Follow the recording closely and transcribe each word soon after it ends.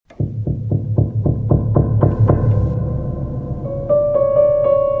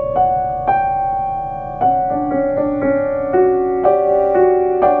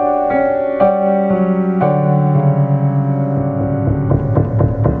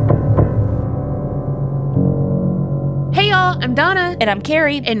I'm Donna. And I'm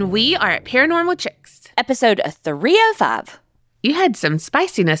Carrie. And we are at Paranormal Chicks. Episode 305. You had some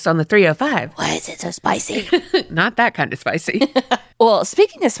spiciness on the 305. Why is it so spicy? Not that kind of spicy. Well,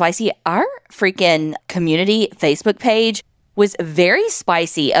 speaking of spicy, our freaking community Facebook page was very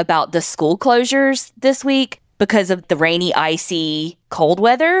spicy about the school closures this week because of the rainy, icy, cold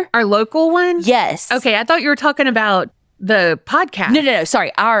weather. Our local one? Yes. Okay, I thought you were talking about the podcast. No.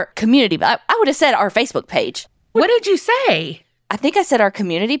 Sorry, our community. I would have said our Facebook page. What did you say? I think I said our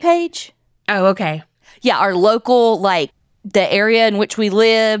community page. Oh, okay. Yeah, our local, like, the area in which we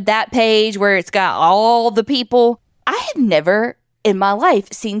live, that page where it's got all the people. I had never in my life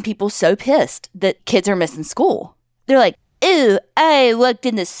seen people so pissed that kids are missing school. They're like, "Ooh, I looked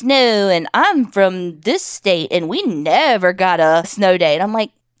in the snow and I'm from this state and we never got a snow day." And I'm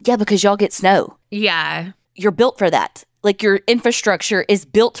like, yeah, because y'all get snow. Yeah. You're built for that. Like, your infrastructure is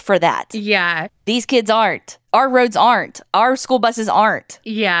built for that. Yeah. These kids aren't. Our roads aren't. Our school buses aren't.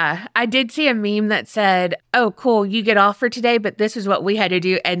 Yeah. I did see a meme that said, "Oh, cool, you get off for today, but this is what we had to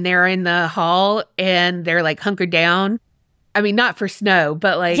do." And they're in the hall and they're like hunkered down. I mean, not for snow,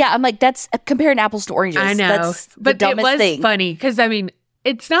 but like... Yeah, I'm like, that's comparing apples to oranges. I know. That's the dumbest it was thing. Funny because, I mean,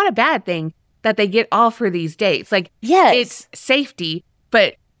 it's not a bad thing that they get off for these dates. Like, yes. It's safety,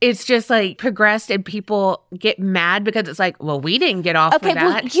 but it's just like progressed and people get mad because it's like, well, we didn't get off for that.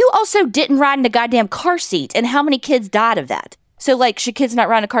 Well, you also didn't ride in a goddamn car seat. And how many kids died of that? So, like, should kids not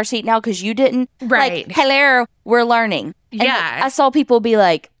ride in a car seat now because you didn't? Right. Like, hello, we're learning. And yeah. Like, I saw people be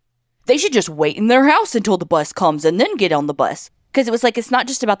like, they should just wait in their house until the bus comes and then get on the bus. Because it was like, it's not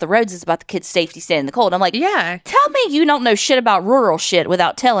just about the roads, it's about the kids' safety standing in the cold. I'm like, yeah. Tell me you don't know shit about rural shit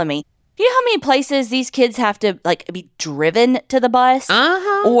without telling me. You know how many places these kids have to, like, be driven to the bus?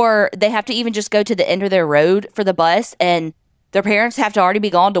 Uh-huh. Or they have to even just go to the end of their road for the bus, and their parents have to already be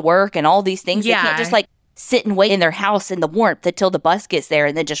gone to work and all these things. Yeah. They can't just, like, sit and wait in their house in the warmth until the bus gets there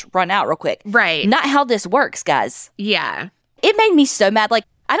and then just run out real quick. Right. Not how this works, guys. Yeah. It made me so mad. Like,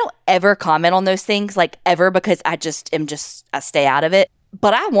 I don't ever comment on those things, like, ever, because I stay out of it.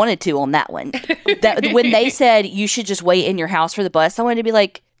 But I wanted to on that one. When they said you should just wait in your house for the bus, I wanted to be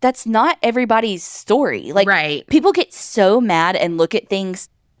like, that's not everybody's story. Like, right. People get so mad and look at things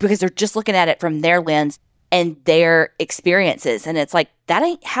because they're just looking at it from their lens and their experiences. And it's like, that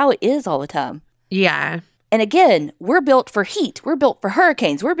ain't how it is all the time. Yeah. And again, we're built for heat. We're built for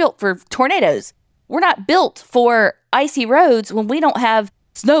hurricanes. We're built for tornadoes. We're not built for icy roads when we don't have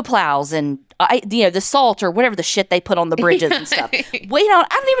snow plows and, the salt or whatever the shit they put on the bridges and stuff. I don't even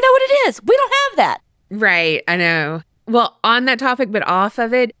know what it is. We don't have that. Right. I know. Well, on that topic, but off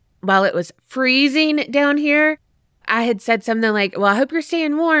of it, while it was freezing down here, I had said something like, well, I hope you're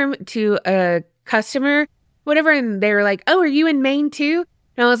staying warm to a customer, whatever. And they were like, oh, are you in Maine too?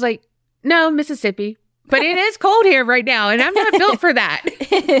 And I was like, no, Mississippi. But it is cold here right now, and I'm not built for that.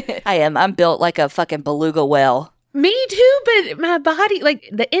 I am. I'm built like a fucking beluga whale. Me too, but my body, like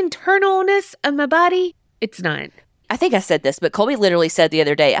the internalness of my body, it's not. I think I said this, but Colby literally said the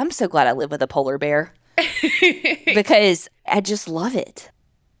other day, I'm so glad I live with a polar bear. Because I just love it.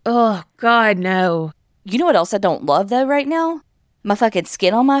 Oh, God, no. You know what else I don't love, though, right now? My fucking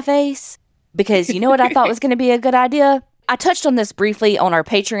skin on my face. Because you know what I thought was going to be a good idea? I touched on this briefly on our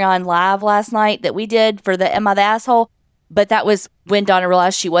Patreon live last night that we did for the Am I the Asshole? But that was when Donna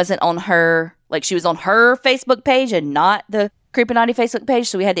realized she wasn't on her, like she was on her Facebook page and not the Creepin' Naughty Facebook page,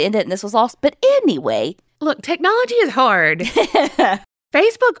 so we had to end it and this was lost. But anyway. Look, technology is hard.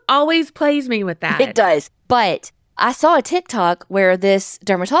 Facebook always plays me with that. It does. But I saw a TikTok where this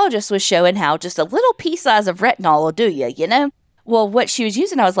dermatologist was showing how just a little pea size of retinol will do you know? Well, what she was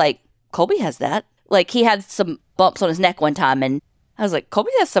using, I was like, Colby has that. Like, he had some bumps on his neck one time, and I was like,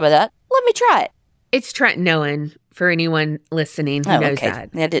 Colby has some of that. Let me try it. It's tretinoin for anyone listening who knows that.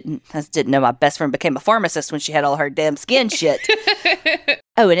 I didn't know my best friend became a pharmacist when she had all her damn skin shit.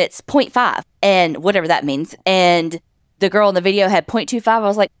 Oh, and it's 0.5, and whatever that means. And the girl in the video had 0.25. I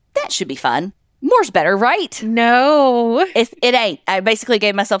was like, that should be fine. More's better, right? No. It ain't. I basically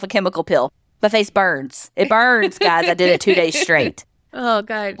gave myself a chemical pill. My face burns. It burns, guys. I did it 2 days straight. Oh,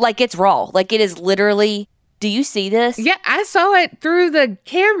 God. Like, it's raw. Like, it is literally... Do you see this? Yeah, I saw it through the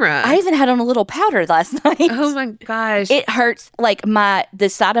camera. I even had on a little powder last night. Oh, my gosh. It hurts. Like, the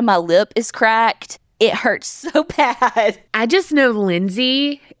side of my lip is cracked. It hurts so bad. I just know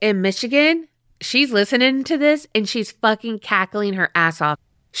Lindsay in Michigan. She's listening to this, and she's fucking cackling her ass off.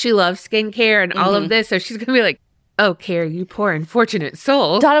 She loves skincare and all of this, so she's going to be like, oh, Carrie, you poor unfortunate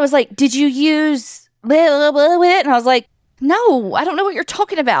soul. Donna was like, did you use... blah, blah, blah? And I was like, no, I don't know what you're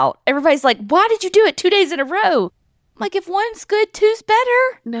talking about. Everybody's like, why did you do it 2 days in a row? Like, if one's good, two's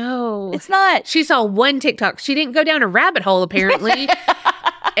better. No. It's not. She saw one TikTok. She didn't go down a rabbit hole, apparently,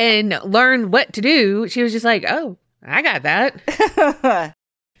 and learn what to do. She was just like, oh, I got that.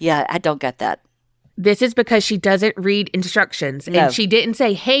 Yeah, I don't get that. This is because she doesn't read instructions. No. And she didn't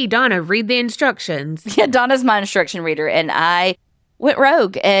say, hey, Donna, read the instructions. Yeah, Donna's my instruction reader, and I went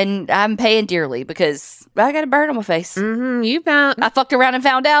rogue, and I'm paying dearly because I got a burn on my face. Mm-hmm. You found... I fucked around and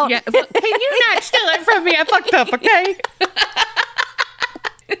found out. Yeah. Can you not steal it from me? I fucked up, okay?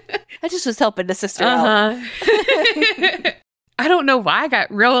 I just was helping the sister out. I don't know why I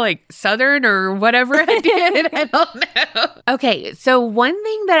got real like Southern or whatever I did. I don't know. Okay, so one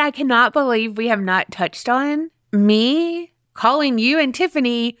thing that I cannot believe we have not touched on, me calling you and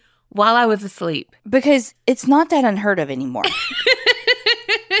Tiffany while I was asleep. Because it's not that unheard of anymore.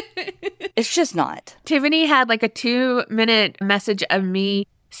 It's just not. Tiffany had like a 2-minute message of me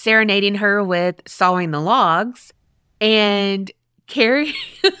serenading her with sawing the logs. And Carrie...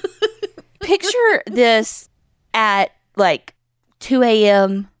 Picture this at like 2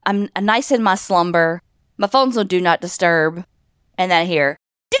 a.m. I'm nice in my slumber. My phone's on Do Not Disturb. And then I hear,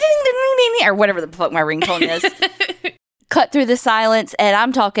 or whatever the fuck my ringtone is. Cut through the silence, and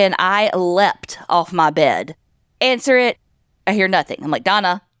I'm talking, I leapt off my bed. Answer it. I hear nothing. I'm like,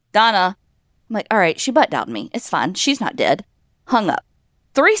 Donna. I'm like, all right, she butt dialed me. It's fine. She's not dead. Hung up.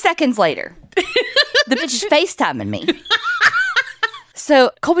 3 seconds later, the bitch is FaceTiming me.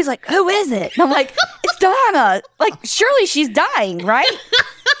 So Colby's like, who is it? And I'm like, it's Donna. Like, surely she's dying, right?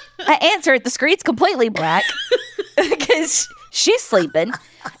 I answer it. The screen's completely black because she's sleeping.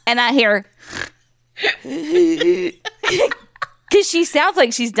 And I hear, because she sounds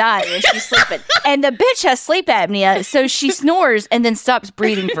like she's dying and she's sleeping. And the bitch has sleep apnea, so she snores and then stops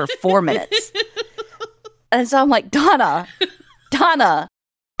breathing for 4 minutes. And so I'm like, Donna,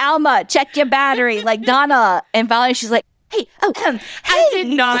 Alma, check your battery. Like, Donna. And finally she's like, hey, I did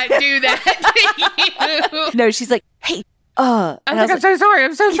not do that to you. No, she's like, hey, I was like,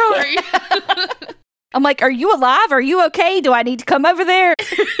 I'm so sorry. I'm like, are you alive? Are you okay? Do I need to come over there?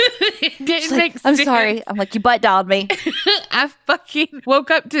 It didn't make sense. I'm sorry. I'm like, you butt dialed me. I fucking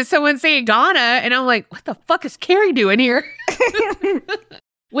woke up to someone saying Donna, and I'm like, what the fuck is Carrie doing here?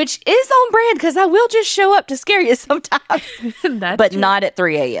 Which is on brand, because I will just show up to scare you sometimes. But true. Not at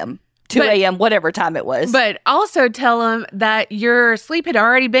 3 a.m. 2 a.m., whatever time it was. But also tell them that your sleep had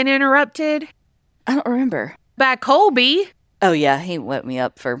already been interrupted. I don't remember. By Colby. Oh, yeah. He woke me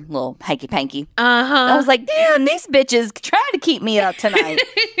up for a little hanky-panky. Uh-huh. I was like, damn, these bitches trying to keep me up tonight.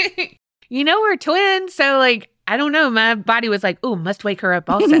 You know, we're twins, so, like, I don't know. My body was like, ooh, must wake her up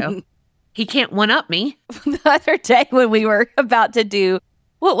also. He can't one-up me. The other day when we were about to do,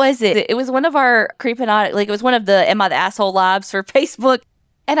 what was it? It was one of our creeping on, like, it was one of the Am I the Asshole lives for Facebook.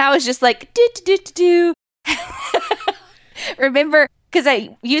 And I was just like, do. Remember, because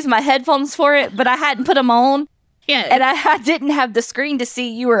I used my headphones for it, but I hadn't put them on. Yeah. And I didn't have the screen to see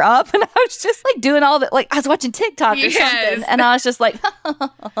you were up. And I was just like doing all that. Like, I was watching TikTok or something. And I was just like,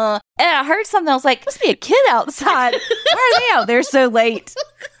 and I heard something. I was like, must be a kid outside. Why are they out there so late?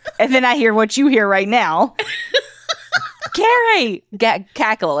 And then I hear what you hear right now. Carrie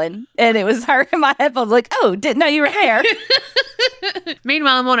cackling. And it was her in my headphones. Like, oh, didn't know you were there.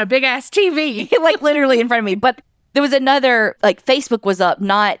 Meanwhile, I'm on a big ass TV. Like literally in front of me. But there was another, like Facebook was up,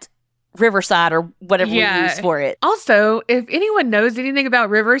 not Riverside or whatever we use for it. Also, if anyone knows anything about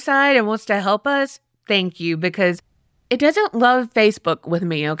Riverside and wants to help us, thank you, because it doesn't love Facebook with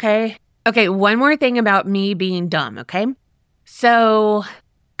me, okay? Okay, one more thing about me being dumb, okay? So,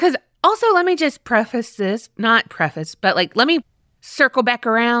 because also let me just preface this, not preface, but like let me circle back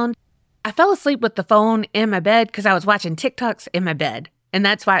around. I fell asleep with the phone in my bed because I was watching TikToks in my bed. And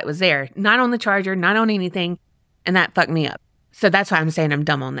that's why it was there. Not on the charger, not on anything. And that fucked me up. So that's why I'm saying I'm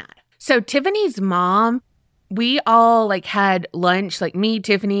dumb on that. So Tiffany's mom, we all like had lunch, like me,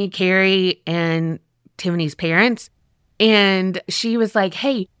 Tiffany, Carrie, and Tiffany's parents. And she was like,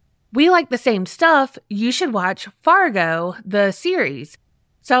 hey, we like the same stuff. You should watch Fargo, the series.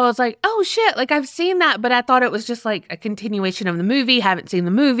 So I was like, oh shit, like I've seen that, but I thought it was just like a continuation of the movie. Haven't seen the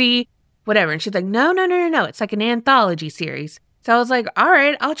movie, whatever. And she's like, no. It's like an anthology series. So I was like, all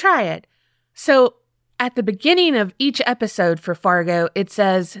right, I'll try it. So at the beginning of each episode for Fargo, it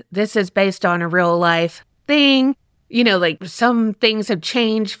says this is based on a real life thing. You know, like some things have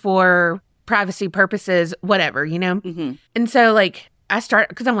changed for privacy purposes, whatever, you know? Mm-hmm. And so like I start,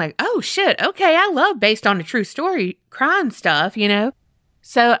 because I'm like, oh shit, okay, I love based on a true story crime stuff, you know?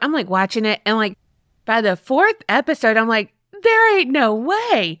 So I'm like watching it, and like by the 4th episode, I'm like, there ain't no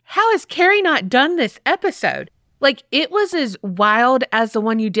way. How has Carrie not done this episode? Like it was as wild as the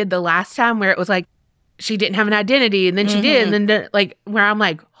one you did the last time where it was like, she didn't have an identity, and then she did, and then like where I'm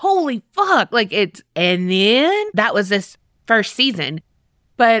like, holy fuck, like and then that was this first season.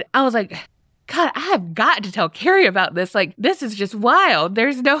 But I was like, God, I have got to tell Carrie about this. Like, this is just wild.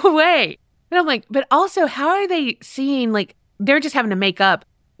 There's no way. And I'm like, but also, how are they seeing, like, they're just having to make up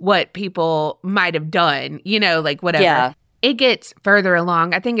what people might have done, like whatever. Yeah. It gets further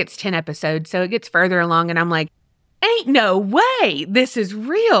along. I think it's 10 episodes. So it gets further along, and I'm like, ain't no way this is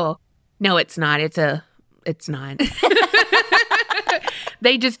real. No, it's not. It's not.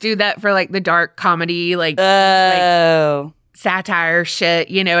 They just do that for like the dark comedy, like satire shit,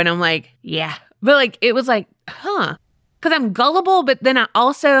 and I'm like, yeah. But like, it was like, huh. Because I'm gullible, but then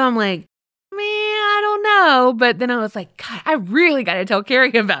I'm like, man, I don't know. But then I was like, God, I really got to tell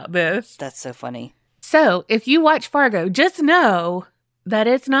Carrie about this. That's so funny. So if you watch Fargo, just know that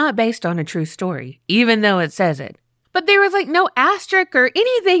it's not based on a true story, even though it says it. But there was like no asterisk or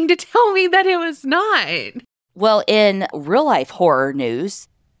anything to tell me that it was not. Well, in real life horror news,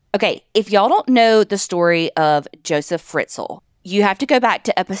 okay, if y'all don't know the story of Joseph Fritzl, you have to go back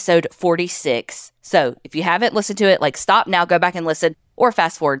to episode 46. So if you haven't listened to it, like stop now, go back and listen, or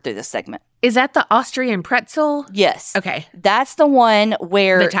fast forward through this segment. Is that the Austrian pretzel? Yes. Okay. That's the one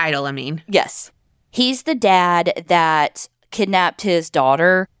where... The title, I mean. Yes. He's the dad that kidnapped his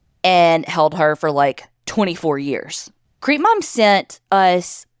daughter and held her for like 24 years. Creep Mom sent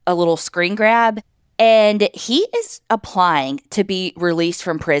us a little screen grab, and he is applying to be released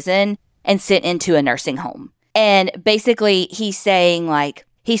from prison and sent into a nursing home. And basically, he's saying, like,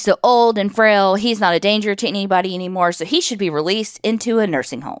 he's so old and frail, he's not a danger to anybody anymore, so he should be released into a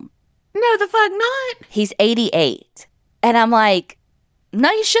nursing home. No, the fuck not. He's 88. And I'm like, no,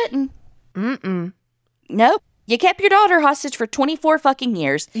 you shouldn't. Mm-mm. Nope. You kept your daughter hostage for 24 fucking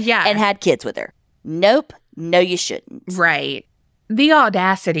years. Yeah. And had kids with her. Nope. No, you shouldn't. Right. The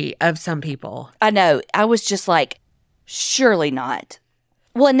audacity of some people. I know. I was just like, surely not.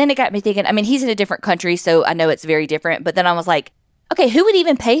 Well, and then it got me thinking, I mean, he's in a different country, so I know it's very different. But then I was like, okay, who would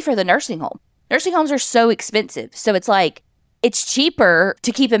even pay for the nursing home? Nursing homes are so expensive. So it's like, it's cheaper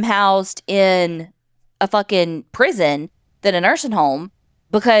to keep him housed in a fucking prison than a nursing home,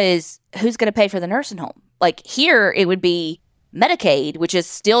 because who's going to pay for the nursing home? Like here, it would be Medicaid, which is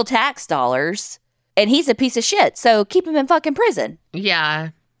still tax dollars. And he's a piece of shit, so keep him in fucking prison. Yeah.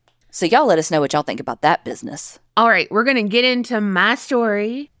 So y'all let us know what y'all think about that business. All right, we're going to get into my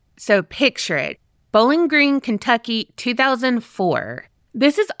story. So picture it. Bowling Green, Kentucky, 2004.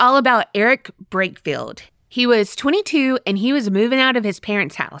 This is all about Eric Breakfield. He was 22 and he was moving out of his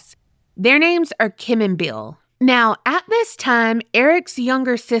parents' house. Their names are Kim and Bill. Now, at this time, Eric's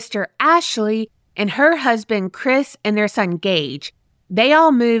younger sister, Ashley, and her husband, Chris, and their son, Gage, they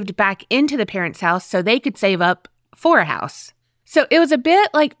all moved back into the parents' house so they could save up for a house. So it was a bit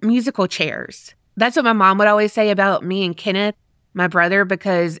like musical chairs. That's what my mom would always say about me and Kenneth, my brother,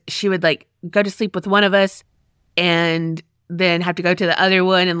 because she would like go to sleep with one of us and then have to go to the other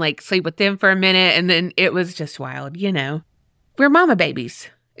one and like sleep with them for a minute. And then it was just wild, We're mama babies.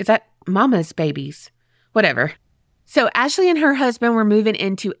 Is that mama's babies? Whatever. So Ashley and her husband were moving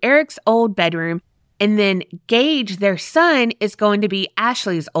into Eric's old bedroom. And then Gage, their son, is going to be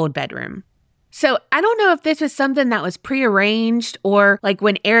Ashley's old bedroom. So I don't know if this was something that was prearranged or like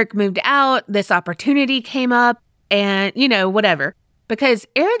when Eric moved out, this opportunity came up and, whatever. Because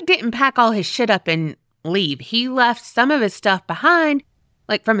Eric didn't pack all his shit up and leave. He left some of his stuff behind,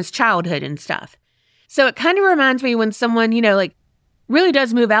 like from his childhood and stuff. So it kind of reminds me when someone, like really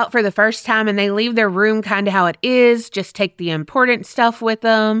does move out for the first time and they leave their room kind of how it is, just take the important stuff with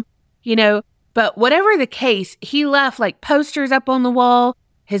them, But whatever the case, he left like posters up on the wall,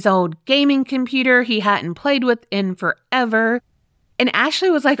 his old gaming computer he hadn't played with in forever. And Ashley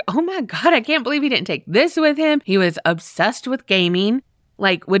was like, oh my God, I can't believe he didn't take this with him. He was obsessed with gaming,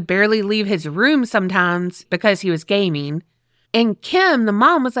 like would barely leave his room sometimes because he was gaming. And Kim, the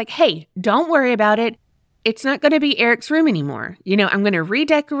mom, was like, hey, don't worry about it. It's not going to be Eric's room anymore. I'm going to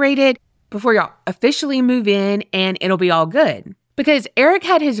redecorate it before y'all officially move in and it'll be all good. Because Eric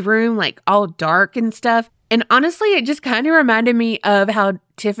had his room like all dark and stuff. And honestly, it just kind of reminded me of how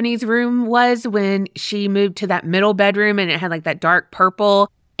Tiffany's room was when she moved to that middle bedroom and it had like that dark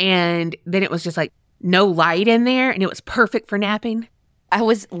purple. And then it was just like no light in there and it was perfect for napping. I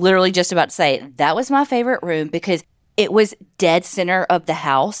was literally just about to say that was my favorite room because it was dead center of the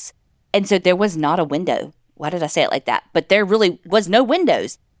house. And so there was not a window. Why did I say it like that? But there really was no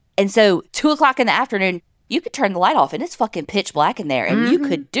windows. And so 2:00 in the afternoon, you could turn the light off and it's fucking pitch black in there and you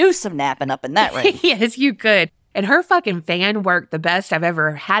could do some napping up in that room. Yes, you could. And her fucking fan worked the best I've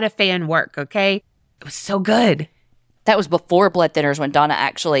ever had a fan work, okay? It was so good. That was before Blood Thinners when Donna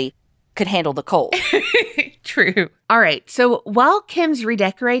actually could handle the cold. True. All right. So while Kim's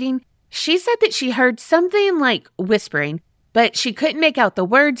redecorating, she said that she heard something like whispering, but she couldn't make out the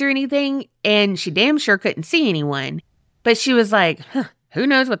words or anything, and she damn sure couldn't see anyone. But she was like, who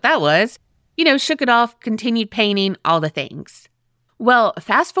knows what that was? Shook it off, continued painting, all the things. Well,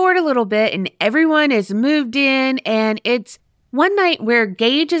 fast forward a little bit, and everyone is moved in, and it's one night where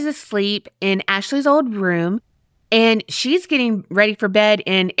Gage is asleep in Ashley's old room, and she's getting ready for bed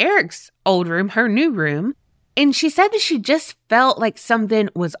in Eric's old room, her new room. And she said that she just felt like something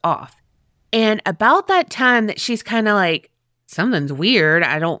was off. And about that time that she's kind of like, something's weird,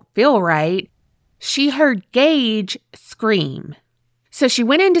 I don't feel right, she heard Gage scream. So she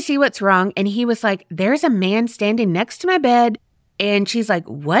went in to see what's wrong, and he was like, there's a man standing next to my bed. And she's like,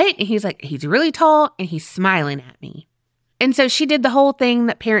 what? And he's like, he's really tall, and he's smiling at me. And so she did the whole thing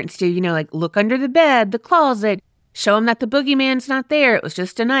that parents do, like look under the bed, the closet, show him that the boogeyman's not there. It was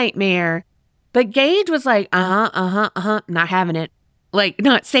just a nightmare. But Gage was like, not having it. Like,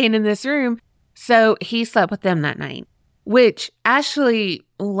 not staying in this room. So he slept with them that night, which Ashley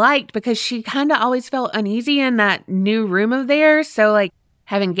liked because she kind of always felt uneasy in that new room of theirs. So, like,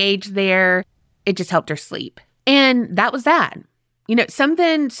 having Gage there, it just helped her sleep. And that was that.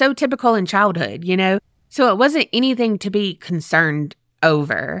 Something so typical in childhood, So it wasn't anything to be concerned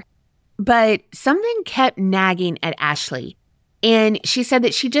over. But something kept nagging at Ashley. And she said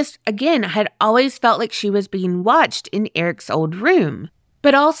that she just, again, had always felt like she was being watched in Eric's old room.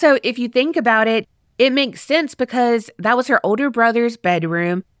 But also, if you think about it, it makes sense because that was her older brother's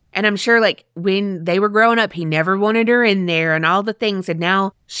bedroom. And I'm sure, like, when they were growing up, he never wanted her in there and all the things. And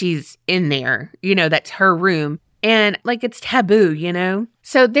now she's in there. That's her room. And, like, it's taboo,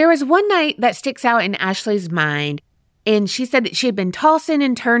 So there was one night that sticks out in Ashley's mind. And she said that she had been tossing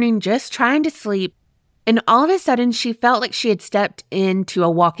and turning, just trying to sleep. And all of a sudden, she felt like she had stepped into a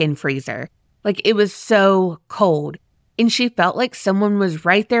walk-in freezer. Like, it was so cold. And she felt like someone was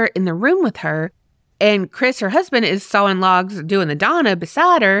right there in the room with her. And Chris, her husband, is sawing logs, doing the Donna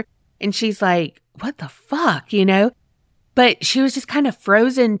beside her. And she's like, what the fuck, But she was just kind of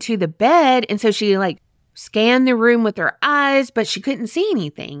frozen to the bed. And so she, like, scanned the room with her eyes, but she couldn't see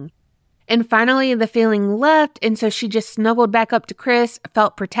anything. And finally, the feeling left. And so she just snuggled back up to Chris,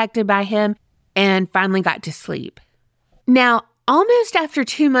 felt protected by him, and finally got to sleep. Now, almost after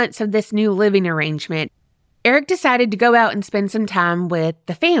 2 months of this new living arrangement, Eric decided to go out and spend some time with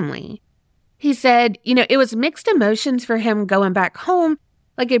the family. He said, it was mixed emotions for him going back home.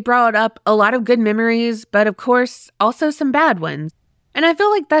 Like, it brought up a lot of good memories, but of course, also some bad ones. And I feel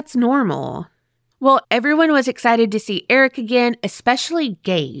like that's normal. Well, everyone was excited to see Eric again, especially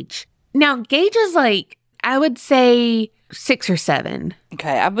Gage. Now, Gage is like, I would say 6 or 7.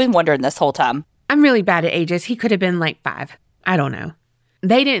 Okay, I've been wondering this whole time. I'm really bad at ages. He could have been like 5. I don't know.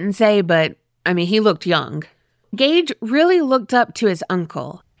 They didn't say, but he looked young. Gage really looked up to his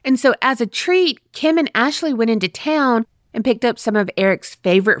uncle. And so as a treat, Kim and Ashley went into town and picked up some of Eric's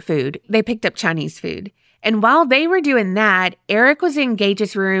favorite food. They picked up Chinese food. And while they were doing that, Eric was in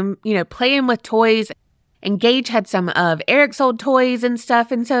Gage's room, playing with toys. And Gage had some of Eric's old toys and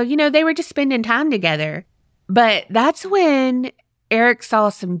stuff. And so, they were just spending time together. But that's when Eric saw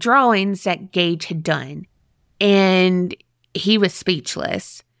some drawings that Gage had done. And he was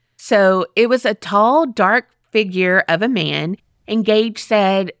speechless. So it was a tall, dark figure of a man. And Gage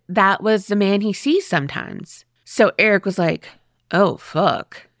said that was the man he sees sometimes. So Eric was like, oh,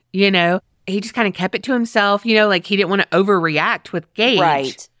 fuck. He just kind of kept it to himself, like he didn't want to overreact with Gage.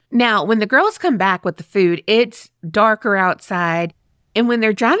 Right. Now, when the girls come back with the food, it's darker outside. And when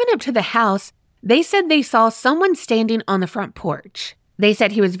they're driving up to the house, they said they saw someone standing on the front porch. They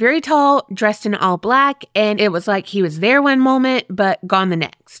said he was very tall, dressed in all black, and it was like he was there one moment, but gone the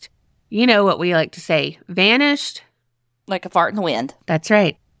next. You know what we like to say, vanished. Like a fart in the wind. That's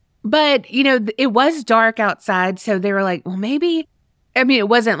right. But, it was dark outside, so they were like, well, maybe, it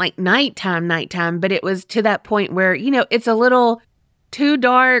wasn't like nighttime, but it was to that point where, it's a little too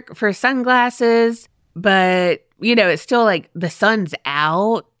dark for sunglasses, but, it's still like the sun's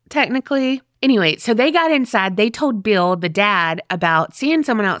out, technically. Anyway, so they got inside. They told Bill, the dad, about seeing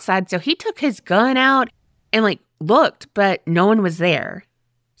someone outside. So he took his gun out and looked, but no one was there.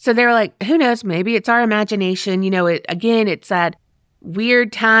 So they were like, who knows? Maybe it's our imagination. It's that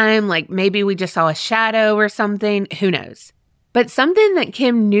weird time. Like maybe we just saw a shadow or something. Who knows? But something that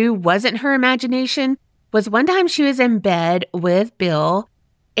Kim knew wasn't her imagination was one time she was in bed with Bill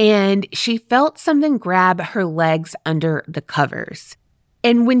and she felt something grab her legs under the covers.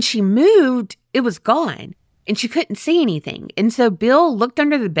 And when she moved, it was gone and she couldn't see anything. And so Bill looked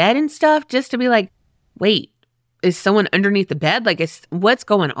under the bed and stuff just to be like, wait, is someone underneath the bed? What's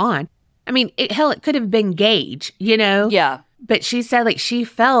going on? it could have been Gage, Yeah. But she said like she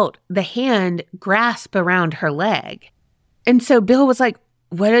felt the hand grasp around her leg. And so Bill was like,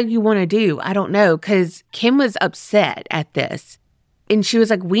 what do you want to do? I don't know. Because Kim was upset at this. And she was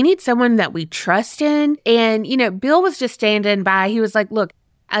like, we need someone that we trust in. And, Bill was just standing by. He was like, look,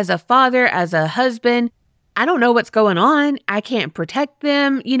 as a father, as a husband, I don't know what's going on. I can't protect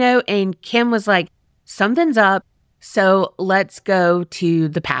them, And Kim was like, something's up. So let's go to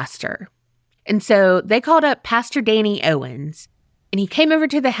the pastor. And so they called up Pastor Danny Owens. And he came over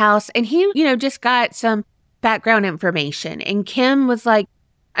to the house and he, just got some background information. And Kim was like,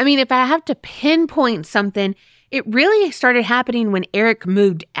 if I have to pinpoint something, it really started happening when Eric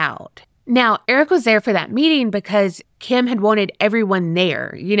moved out. Now, Eric was there for that meeting because Kim had wanted everyone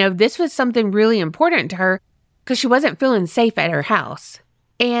there. This was something really important to her because she wasn't feeling safe at her house.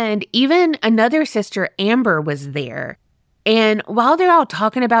 And even another sister, Amber, was there. And while they're all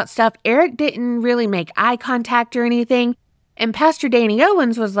talking about stuff, Eric didn't really make eye contact or anything. And Pastor Danny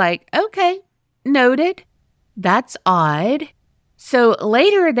Owens was like, okay, noted. That's odd. So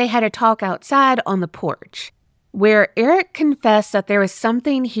later they had a talk outside on the porch where Eric confessed that there was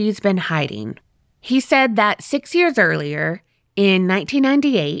something he's been hiding. He said that 6 years earlier, in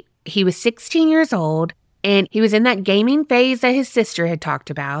 1998, he was 16 years old and he was in that gaming phase that his sister had talked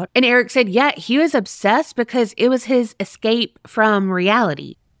about. And Eric said, yeah, he was obsessed because it was his escape from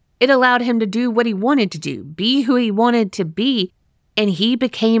reality. It allowed him to do what he wanted to do, be who he wanted to be, and he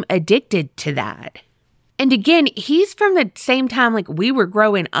became addicted to that. And again, he's from the same time like we were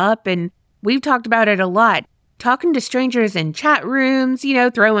growing up, and we've talked about it a lot. Talking to strangers in chat rooms,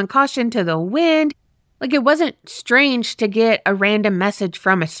 throwing caution to the wind. Like it wasn't strange to get a random message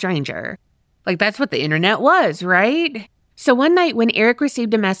from a stranger. Like that's what the internet was, right? So one night when Eric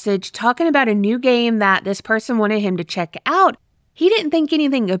received a message talking about a new game that this person wanted him to check out, he didn't think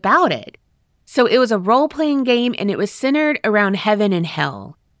anything about it. So it was a role-playing game and it was centered around heaven and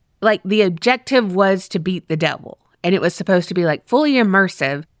hell. Like the objective was to beat the devil. And it was supposed to be like fully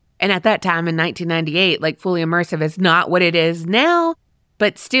immersive. And at that time in 1998, like fully immersive is not what it is now.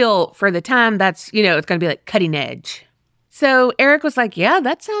 But still, for the time, that's, it's going to be like cutting edge. So Eric was like, yeah,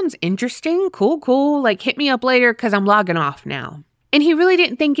 that sounds interesting. Cool. Like hit me up later because I'm logging off now. And he really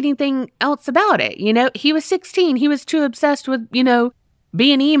didn't think anything else about it. He was 16. He was too obsessed with,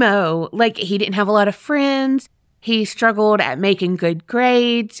 being emo. Like he didn't have a lot of friends. He struggled at making good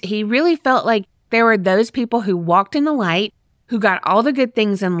grades. He really felt like there were those people who walked in the light, who got all the good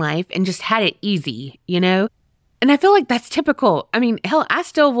things in life and just had it easy, And I feel like that's typical. Hell, I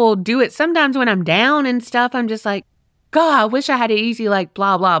still will do it sometimes when I'm down and stuff. I'm just like, God, I wish I had it easy, like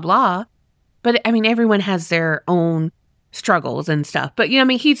blah, blah, blah. But everyone has their own struggles and stuff. But,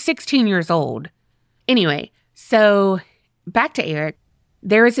 he's 16 years old. Anyway, so back to Eric.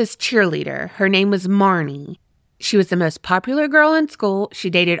 There was this cheerleader. Her name was Marnie. She was the most popular girl in school. She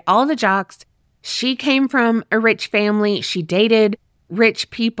dated all the jocks. She came from a rich family. She dated rich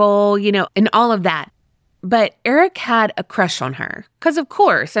people, and all of that. But Eric had a crush on her. Because, of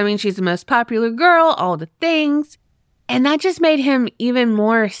course, she's the most popular girl, all the things. And that just made him even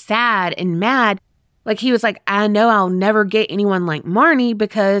more sad and mad. Like, he was like, I know I'll never get anyone like Marnie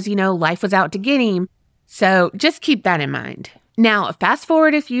because, life was out to get him. So just keep that in mind. Now, fast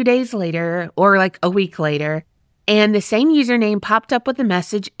forward a few days later, or like a week later, and the same username popped up with a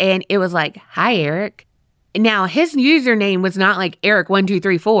message, and it was like, hi, Eric. Now, his username was not like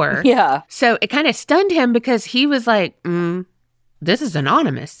Eric1234. Yeah. So it kind of stunned him because he was like, this is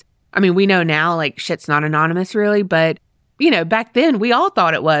anonymous. We know now, like, shit's not anonymous really, but, back then we all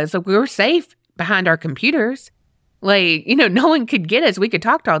thought it was. Like, we were safe behind our computers. Like, no one could get us. We could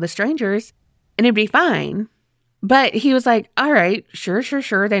talk to all the strangers and it'd be fine. But he was like, all right, sure.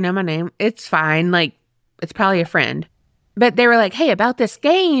 They know my name. It's fine. Like, it's probably a friend. But they were like, hey, about this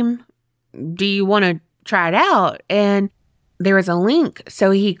game, do you want to try it out? And there was a link. So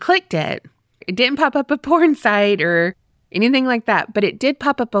he clicked it. It didn't pop up a porn site or anything like that, but it did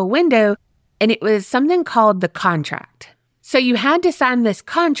pop up a window, and it was something called the contract. So you had to sign this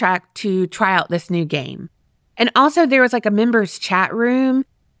contract to try out this new game. And also there was like a members chat room,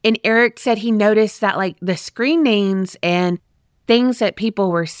 and Eric said he noticed that like the screen names and things that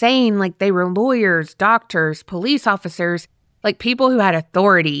people were saying, like they were lawyers, doctors, police officers, like people who had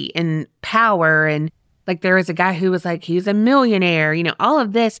authority and power. And like there was a guy who was like, he's a millionaire, all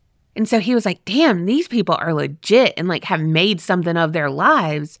of this. And so he was like, damn, these people are legit and like have made something of their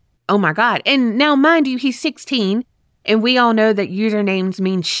lives. Oh my God. And now, mind you, he's 16 and we all know that usernames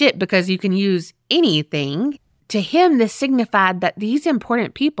mean shit because you can use anything. To him, this signified that these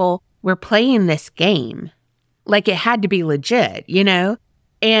important people were playing this game. Like it had to be legit,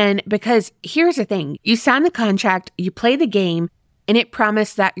 And because here's the thing, you sign the contract, you play the game, and it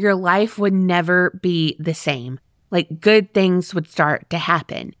promised that your life would never be the same. Like good things would start to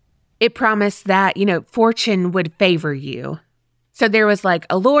happen. It promised that, fortune would favor you. So there was like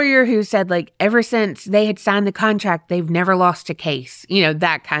a lawyer who said like ever since they had signed the contract, they've never lost a case,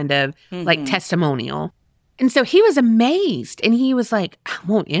 that kind of like testimonial. And so he was amazed and he was like, I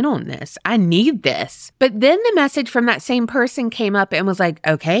won't in on this. I need this. But then the message from that same person came up and was like,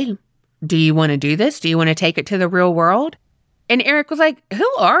 okay, do you want to do this? Do you want to take it to the real world? And Eric was like, who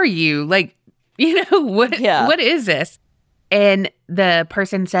are you? Like, what is this? And the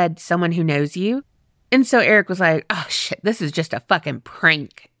person said, someone who knows you. And so Eric was like, oh shit, this is just a fucking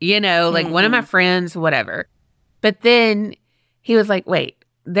prank, like one of my friends, whatever. But then he was like, wait,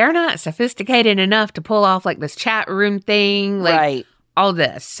 they're not sophisticated enough to pull off like this chat room thing, like all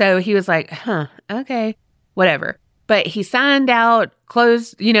this. So he was like, okay, whatever. But he signed out,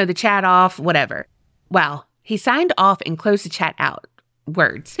 closed, the chat off, whatever. Wow. He signed off and closed the chat out.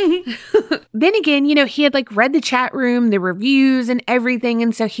 Words. Then again, he had like read the chat room, the reviews and everything.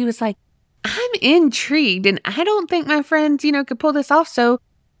 And so he was like, I'm intrigued and I don't think my friends, could pull this off. So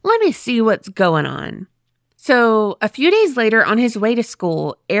let me see what's going on. So a few days later on his way to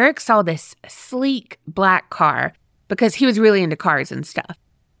school, Eric saw this sleek black car because he was really into cars and stuff.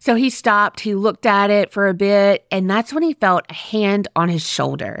 So he stopped, he looked at it for a bit, and that's when he felt a hand on his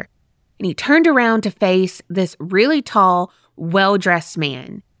shoulder. And he turned around to face this really tall, well-dressed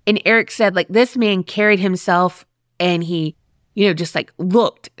man. And Eric said, like, this man carried himself and he, just like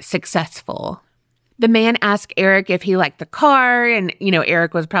looked successful. The man asked Eric if he liked the car. And,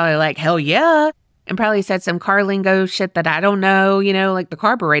 Eric was probably like, hell yeah. And probably said some car lingo shit that I don't know, like the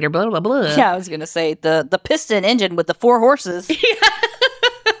carburetor, blah, blah, blah. Yeah, I was going to say the piston engine with the 4 horses.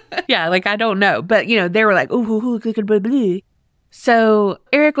 Yeah, like I don't know. But, they were like, ooh, blah, blah. So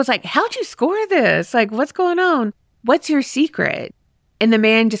Eric was like, how'd you score this? Like, what's going on? What's your secret? And the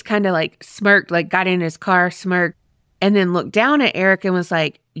man just kind of like smirked, like got in his car, smirked, and then looked down at Eric and was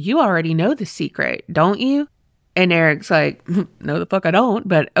like, you already know the secret, don't you? And Eric's like, no, the fuck I don't,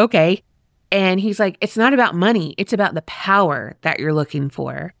 but okay. And he's like, it's not about money. It's about the power that you're looking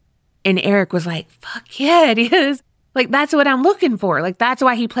for. And Eric was like, fuck yeah, it is. Like, that's what I'm looking for. Like, that's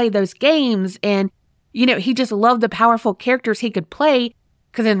why he played those games. And, he just loved the powerful characters he could play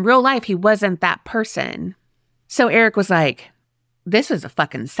because in real life, he wasn't that person. So Eric was like, this is a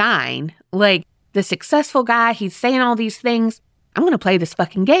fucking sign. Like, the successful guy, he's saying all these things. I'm going to play this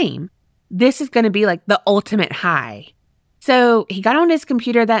fucking game. This is going to be like the ultimate high. So he got on his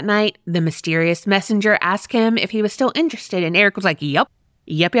computer that night. The mysterious messenger asked him if he was still interested. And Eric was like, yep.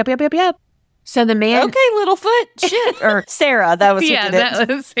 So the man... Okay, Littlefoot. Shit. Or Sarah. That was yeah, that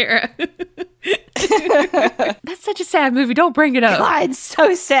was Sarah. That's such a sad movie. Don't bring it up. God,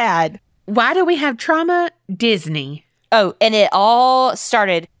 so sad. Why do we have trauma? Disney. Oh, and it all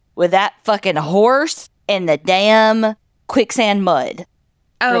started with that fucking horse and the damn quicksand mud.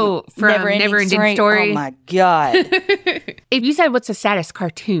 Oh, from Never-Ending Story? Oh, my God. If you said what's the saddest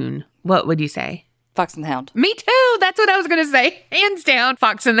cartoon, what would you say? Fox and the Hound. Me too. That's what I was going to say. Hands down,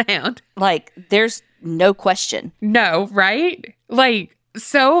 Fox and the Hound. Like, there's no question. No, right? Like,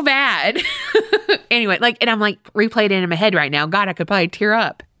 so bad. Anyway, and I'm like replaying it in my head right now. God, I could probably tear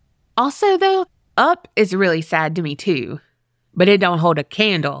up. Also, though, Up is really sad to me too. But it don't hold a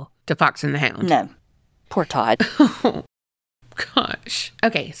candle to Fox and the Hound. No. Poor Todd. Oh, gosh.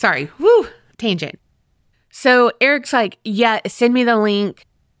 Okay, sorry. Woo, tangent. So Eric's like, yeah, send me the link,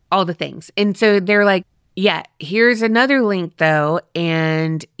 all the things. And so they're like, yeah, here's another link though,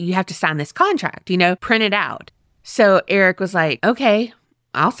 and you have to sign this contract, print it out. So Eric was like, okay,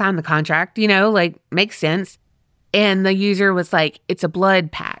 I'll sign the contract, makes sense. And the user was like, it's a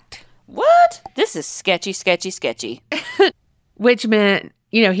blood pact. What? This is sketchy. Which meant,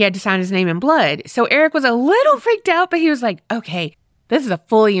 he had to sign his name in blood. So Eric was a little freaked out, but he was like, okay, this is a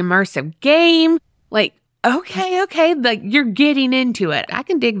fully immersive game. Like, okay, like you're getting into it. I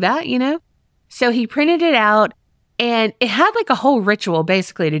can dig that, So he printed it out and it had like a whole ritual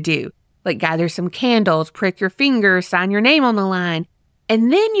basically to do. Like gather some candles, prick your finger, sign your name on the line.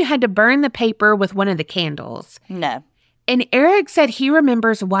 And then you had to burn the paper with one of the candles. No. And Eric said he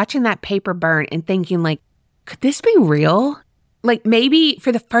remembers watching that paper burn and thinking like, could this be real? Like maybe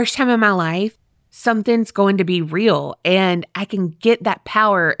for the first time in my life, something's going to be real and I can get that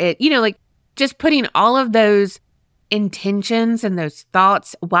power. Just putting all of those intentions and those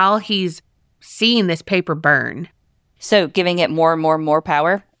thoughts while he's seeing this paper burn. So giving it more and more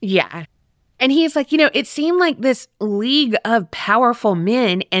power? Yeah. And he's like, it seemed like this league of powerful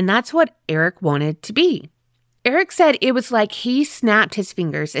men, and that's what Eric wanted to be. Eric said it was like he snapped his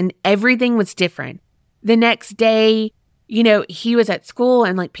fingers and everything was different. The next day, he was at school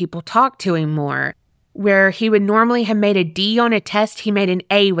and like people talked to him more. Where he would normally have made a D on a test, he made an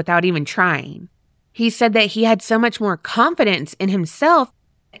A without even trying. He said that he had so much more confidence in himself,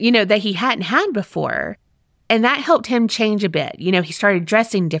 that he hadn't had before. And that helped him change a bit. He started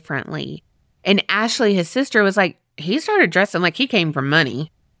dressing differently. And Ashley, his sister, was like, he started dressing like he came from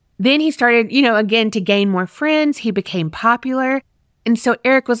money. Then he started, again, to gain more friends. He became popular. And so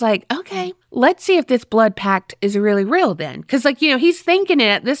Eric was like, okay, let's see if this blood pact is really real then. Because, he's thinking it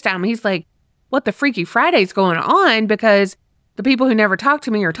at this time. He's like, what the Freaky Friday's going on? Because the people who never talk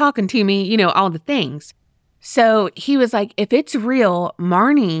to me are talking to me, all the things. So he was like, if it's real,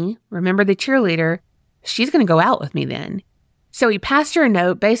 Marnie, remember the cheerleader, she's going to go out with me then. So he passed her a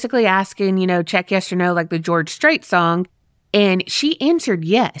note basically asking, check yes or no, like the George Strait song. And she answered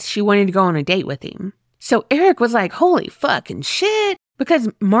yes. She wanted to go on a date with him. So Eric was like, holy fucking shit. Because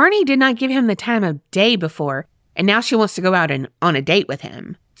Marnie did not give him the time of day before. And now she wants to go out on a date with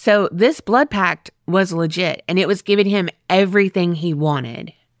him. So this blood pact was legit, and it was giving him everything he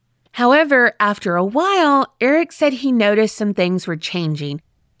wanted. However, after a while, Eric said he noticed some things were changing,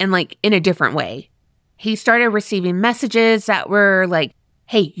 and like in a different way. He started receiving messages that were like,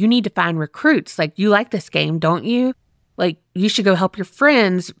 hey, you need to find recruits. Like, you like this game, don't you? Like, you should go help your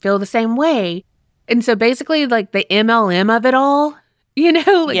friends feel the same way. And so basically, like the MLM of it all,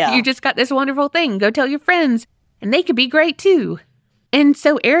 you just got this wonderful thing. Go tell your friends, and they could be great too. And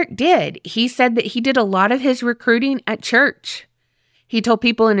so Eric did. He said that he did a lot of his recruiting at church. He told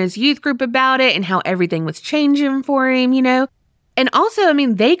people in his youth group about it and how everything was changing for him, And also,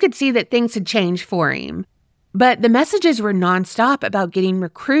 they could see that things had changed for him. But the messages were nonstop about getting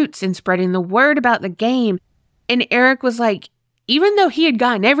recruits and spreading the word about the game. And Eric was like, even though he had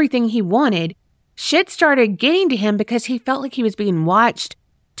gotten everything he wanted, shit started getting to him because he felt like he was being watched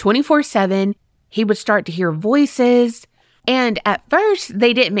 24/7. He would start to hear voices. And at first,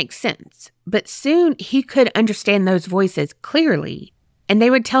 they didn't make sense, but soon he could understand those voices clearly, and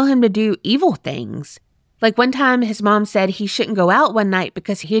they would tell him to do evil things. Like one time, his mom said he shouldn't go out one night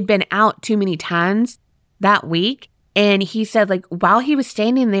because he had been out too many times that week, and he said, like, while he was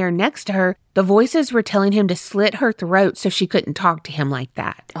standing there next to her, the voices were telling him to slit her throat so she couldn't talk to him like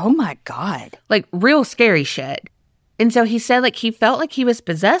that. Oh my God. Like, real scary shit. And so he said, like, he felt like he was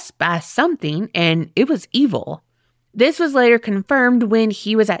possessed by something, and it was evil. This was later confirmed when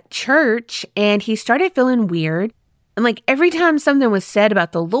he was at church and he started feeling weird. And like every time something was said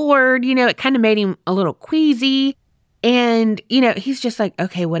about the Lord, it kind of made him a little queasy. And, he's just like,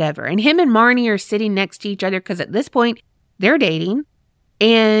 okay, whatever. And him and Marnie are sitting next to each other because at this point they're dating.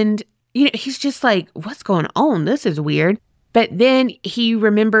 And, he's just like, what's going on? This is weird. But then he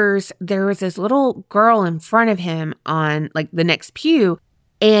remembers there was this little girl in front of him on like the next pew.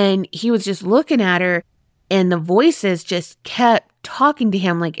 And he was just looking at her. And the voices just kept talking to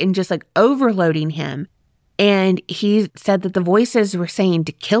him, like, and just like overloading him. And he said that the voices were saying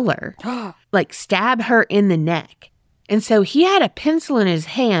to kill her, like stab her in the neck. And so he had a pencil in his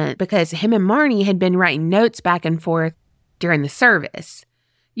hand because him and Marnie had been writing notes back and forth during the service,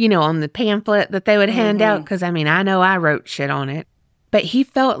 on the pamphlet that they would hand out. Because, I know I wrote shit on it. But he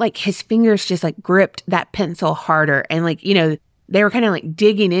felt like his fingers just like gripped that pencil harder. And like, they were kind of like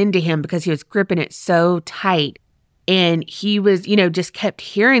digging into him because he was gripping it so tight. And he was, just kept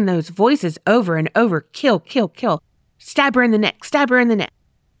hearing those voices over and over. Kill, kill, kill. Stab her in the neck. Stab her in the neck.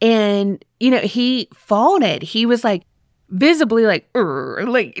 And, he fought it. He was like visibly like, you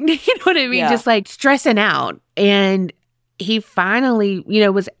know what I mean? Yeah. Just like stressing out. And he finally,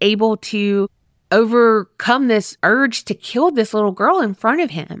 was able to overcome this urge to kill this little girl in front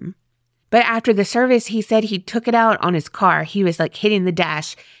of him. But after the service, he said he took it out on his car. He was like hitting the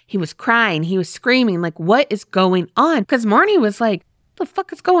dash. He was crying. He was screaming, like, what is going on? Because Marnie was like, what the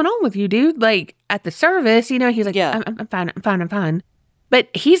fuck is going on with you, dude? Like, at the service, he's like, yeah, I'm fine. But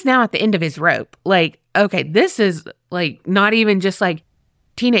he's now at the end of his rope. Like, okay, this is like not even just like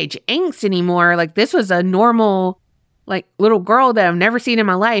teenage angst anymore. Like, this was a normal, like, little girl that I've never seen in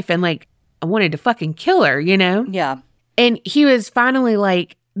my life. And like, I wanted to fucking kill her, Yeah. And he was finally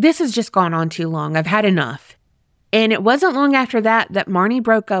like, this has just gone on too long. I've had enough. And it wasn't long after that Marnie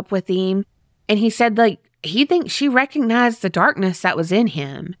broke up with him. And he said, like, he thinks she recognized the darkness that was in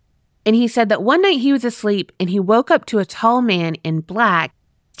him. And he said that one night he was asleep and he woke up to a tall man in black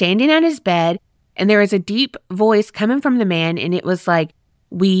standing at his bed. And there was a deep voice coming from the man. And it was like,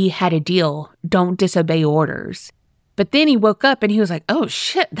 we had a deal. Don't disobey orders. But then he woke up and he was like, oh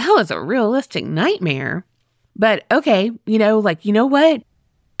shit, that was a realistic nightmare. But okay, you know what?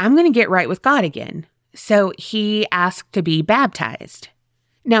 I'm going to get right with God again. So he asked to be baptized.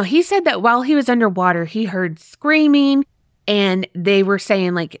 Now, he said that while he was underwater, he heard screaming, and they were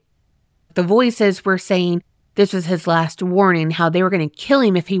saying, like, the voices were saying this was his last warning, how they were going to kill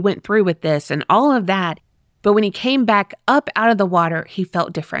him if he went through with this and all of that. But when he came back up out of the water, he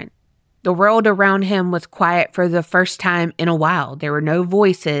felt different. The world around him was quiet for the first time in a while. There were no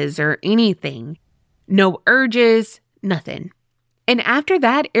voices or anything, no urges, nothing. And after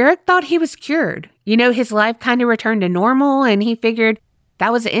that, Eric thought he was cured. His life kind of returned to normal, and he figured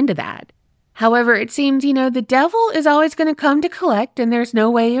that was the end of that. However, it seems, the devil is always going to come to collect, and there's no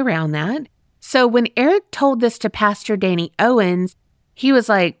way around that. So when Eric told this to Pastor Danny Owens, he was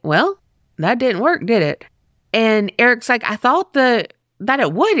like, well, that didn't work, did it? And Eric's like, I thought that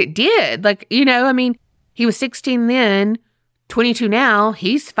it would. It did. Like, he was 16 then, 22 now.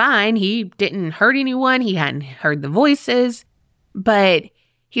 He's fine. He didn't hurt anyone. He hadn't heard the voices. But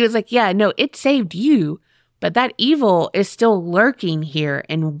he was like, yeah, no, it saved you. But that evil is still lurking here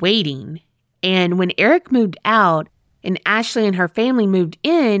and waiting. And when Eric moved out and Ashley and her family moved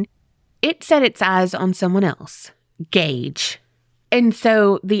in, it set its eyes on someone else, Gage. And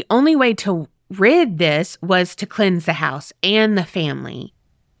so the only way to rid this was to cleanse the house and the family.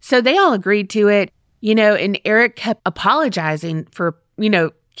 So they all agreed to it, and Eric kept apologizing for,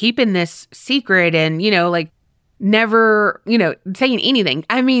 keeping this secret and, never, saying anything.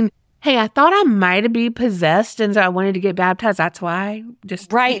 I mean, hey, I thought I might be possessed, and so I wanted to get baptized. That's why.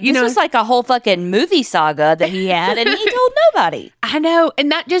 Just right. This was like a whole fucking movie saga that he had, and he told nobody. I know.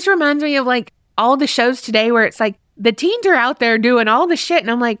 And that just reminds me of like all the shows today where it's like the teens are out there doing all the shit.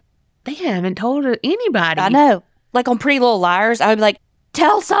 And I'm like, they haven't told anybody. I know. Like on Pretty Little Liars, I would be like,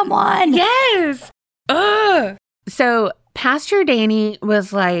 tell someone. Yes. Ugh. So Pastor Danny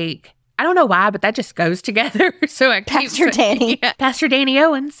was like, I don't know why, but that just goes together. So I Pastor Danny. Yeah, Pastor Danny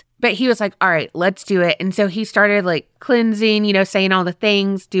Owens. But he was like, all right, let's do it. And so he started like cleansing, saying all the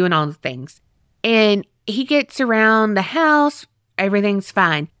things, doing all the things. And he gets around the house, everything's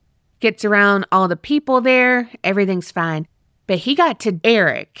fine. Gets around all the people there, everything's fine. But he got to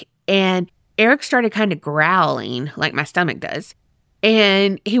Eric, and Eric started kind of growling like my stomach does.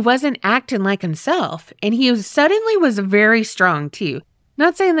 And he wasn't acting like himself. And he suddenly was very strong too.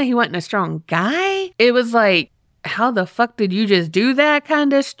 Not saying that he wasn't a strong guy. It was like, how the fuck did you just do that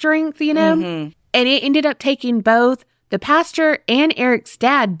kind of strength, Mm-hmm. And it ended up taking both the pastor and Eric's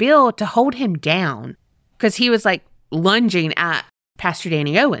dad, Bill, to hold him down because he was like lunging at Pastor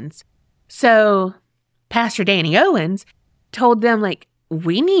Danny Owens. So Pastor Danny Owens told them, like,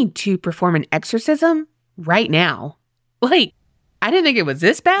 we need to perform an exorcism right now. Like, I didn't think it was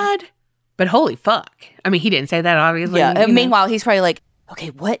this bad, but holy fuck. I mean, he didn't say that, obviously. Yeah. And meanwhile, he's probably like,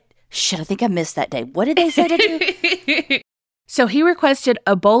 okay, what? Shit, I think I missed that day. What did they say to do? So he requested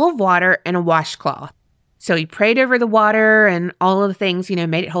a bowl of water and a washcloth. So he prayed over the water and all of the things,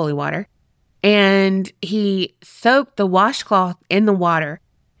 made it holy water. And he soaked the washcloth in the water.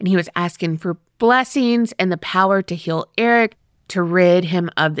 And he was asking for blessings and the power to heal Eric, to rid him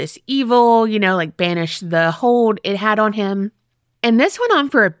of this evil, like banish the hold it had on him. And this went on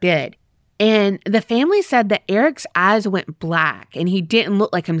for a bit. And the family said that Eric's eyes went black and he didn't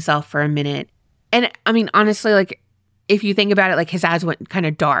look like himself for a minute. And I mean, honestly, like, if you think about it, like his eyes went kind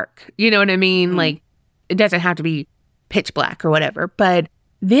of dark. You know what I mean? Like, it doesn't have to be pitch black or whatever. But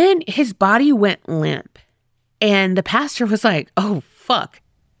then his body went limp. And the pastor was like, oh, fuck.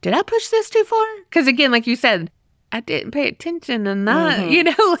 Did I push this too far? Because again, like you said, I didn't pay attention and not,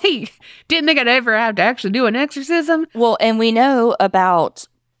 like, didn't think I'd ever have to actually do an exorcism. Well, and we know about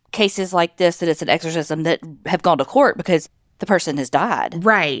cases like this, that it's an exorcism that have gone to court because the person has died.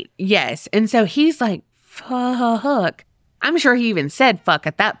 Right. Yes. And so he's like, fuck. I'm sure he even said fuck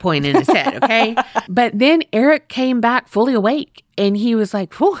at that point in his head, okay? But then Eric came back fully awake and he was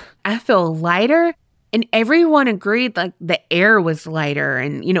like, whew, I feel lighter. And everyone agreed, like, the air was lighter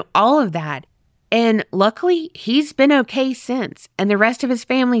and, all of that. And luckily, he's been okay since. And the rest of his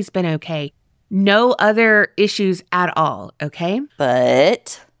family's been okay. No other issues at all, okay?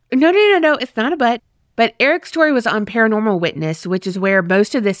 But No, it's not a but. But Eric's story was on Paranormal Witness, which is where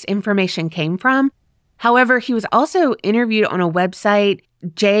most of this information came from. However, he was also interviewed on a website,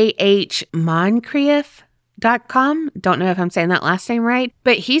 jhmoncrief.com. Don't know if I'm saying that last name right.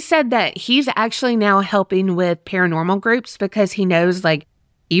 But he said that he's actually now helping with paranormal groups because he knows, like,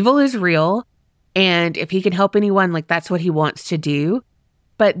 evil is real. And if he can help anyone, like, that's what he wants to do.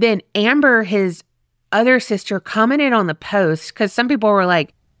 But then Amber, his other sister, commented on the post because some people were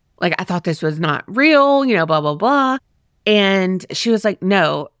like, I thought this was not real, blah, blah, blah. And she was like,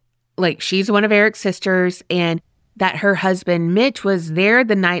 no, like, she's one of Eric's sisters and that her husband, Mitch, was there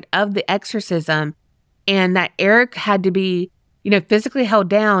the night of the exorcism and that Eric had to be, physically held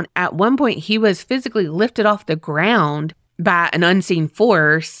down. At one point, he was physically lifted off the ground by an unseen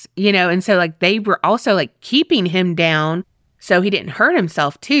force, and so like they were also like keeping him down so he didn't hurt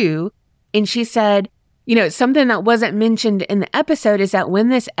himself too. And she said, something that wasn't mentioned in the episode is that when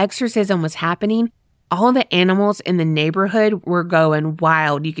this exorcism was happening, all the animals in the neighborhood were going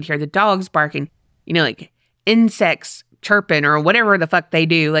wild. You could hear the dogs barking, like insects chirping or whatever the fuck they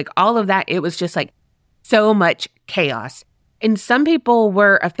do. Like all of that, it was just like so much chaos. And some people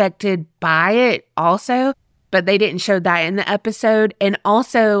were affected by it also, but they didn't show that in the episode. And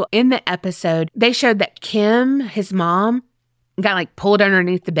also in the episode, they showed that Kim, his mom, got like pulled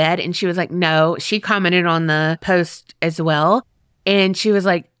underneath the bed. And she was like, no, she commented on the post as well. And she was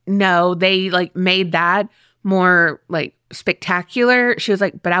like, no, they like made that more like spectacular. She was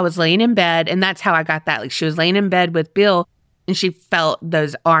like, but I was laying in bed. And that's how I got that. Like she was laying in bed with Bill and she felt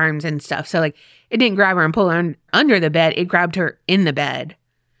those arms and stuff. So like it didn't grab her and pull her under the bed. It grabbed her in the bed.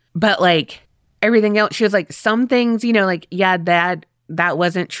 But like everything else, she was like, some things, like, yeah, that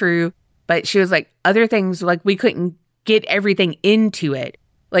wasn't true. But she was like, other things, like we couldn't get everything into it.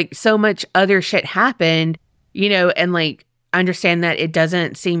 Like so much other shit happened, and like, I understand that it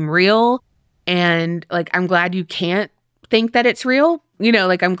doesn't seem real. And like, I'm glad you can't think that it's real.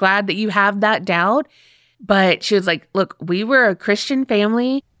 Like, I'm glad that you have that doubt. But she was like, look, we were a Christian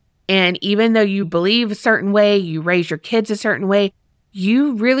family. And even though you believe a certain way, you raise your kids a certain way,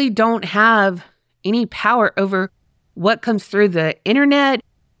 you really don't have any power over what comes through the internet,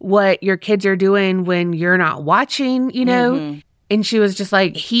 what your kids are doing when you're not watching, Mm-hmm. And she was just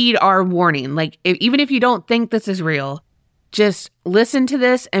like, heed our warning. Like, even if you don't think this is real, just listen to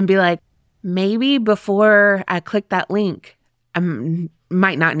this and be like, maybe before I click that link, I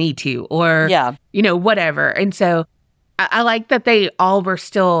might not need to, or, whatever. And so I like that they all were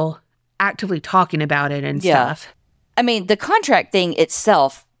still actively talking about it and stuff. I mean, the contract thing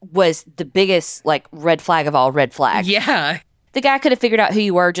itself was the biggest, like, red flag of all red flags. Yeah. The guy could have figured out who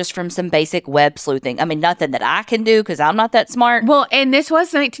you were just from some basic web sleuthing. I mean, nothing that I can do because I'm not that smart. Well, and this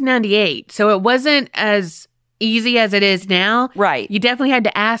was 1998, so it wasn't as easy as it is now. Right. You definitely had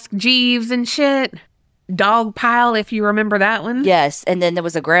to ask Jeeves and shit. Dog pile, if you remember that one. Yes, and then there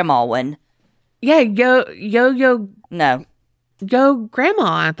was a grandma one. Yeah, yo grandma,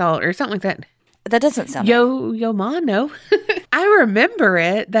 I thought, or something like that. That doesn't sound Yo ma, no. I remember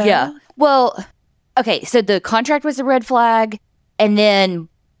it, though. Yeah. Well, okay, so the contract was a red flag, and then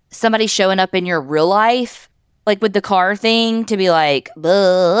somebody showing up in your real life, like with the car thing, to be like,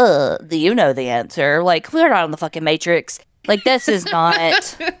 do you know the answer? Like, we're not on the fucking Matrix. Like, this is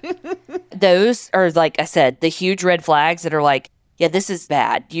not. Those are, like I said, the huge red flags that are like, yeah, this is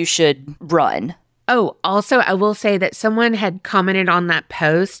bad. You should run. Oh, also, I will say that someone had commented on that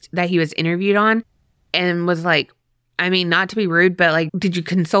post that he was interviewed on and was like, I mean, not to be rude, but like, did you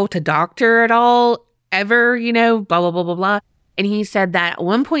consult a doctor at all ever, blah, blah, blah, blah, blah. And he said that at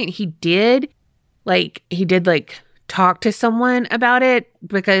one point he did talk to someone about it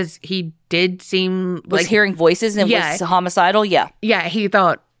because he did seem was like hearing voices and was homicidal. Yeah. Yeah. He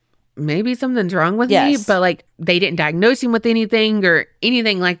thought maybe something's wrong with me, Yes. but like they didn't diagnose him with anything or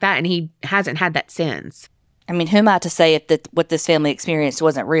anything like that. And he hasn't had that since. I mean, who am I to say if what this family experienced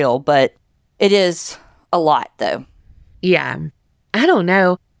wasn't real, but it is a lot though. Yeah. I don't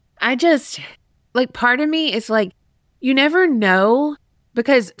know. I just, like, part of me is like, you never know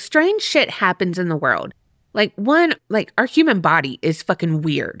because strange shit happens in the world. Like, one, like, our human body is fucking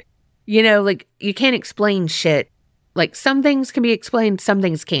weird. Like, you can't explain shit. Like, some things can be explained, some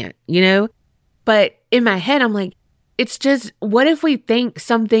things can't, But in my head, I'm like, it's just, what if we think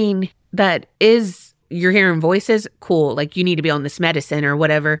something that is, you're hearing voices, cool, like, you need to be on this medicine or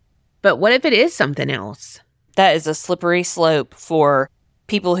whatever. But what if it is something else? That is a slippery slope for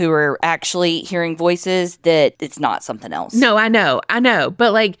people who are actually hearing voices that it's not something else. No, I know.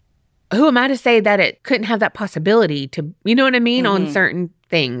 But like, who am I to say that it couldn't have that possibility to, you know what I mean? Mm-hmm. On certain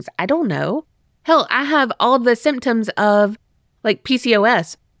things. I don't know. Hell, I have all the symptoms of like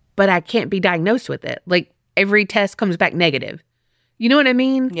PCOS, but I can't be diagnosed with it. Like every test comes back negative. You know what I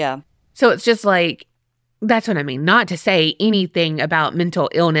mean? Yeah. So it's just like, that's what I mean. Not to say anything about mental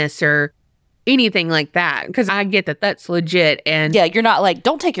illness or anything like that, because I get that that's legit. And yeah, you're not like,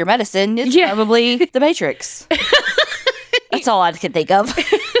 don't take your medicine. It's probably the Matrix. That's all I can think of.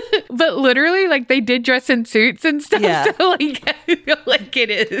 But literally, like, they did dress in suits and stuff. Yeah. So, like, I feel like it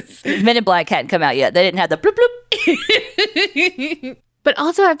is. Men in Black hadn't come out yet. They didn't have the bloop bloop. But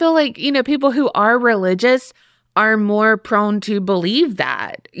also, I feel like, people who are religious are more prone to believe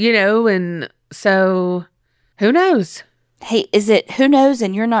that, and so who knows? Hey, is it who knows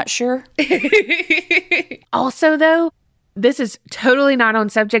and you're not sure? Also, though, this is totally not on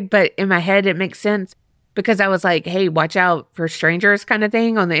subject, but in my head, it makes sense because I was like, hey, watch out for strangers kind of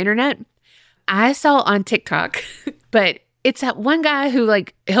thing on the internet. I saw on TikTok, but it's that one guy who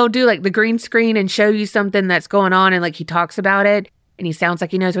like, he'll do like the green screen and show you something that's going on. And like, he talks about it and he sounds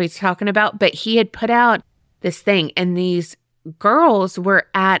like he knows what he's talking about. But he had put out this thing and these girls were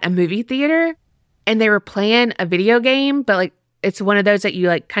at a movie theater and they were playing a video game, but like, it's one of those that you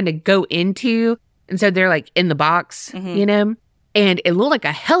like kind of go into. And so they're like in the box, you know, and it looked like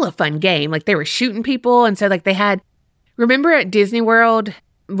a hella fun game. Like they were shooting people. And so like they had, remember at Disney World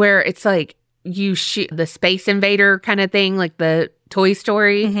where it's like you shoot the Space Invader kind of thing, like the Toy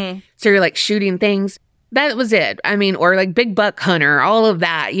Story. So you're like shooting things. That was it. I mean, or like Big Buck Hunter, all of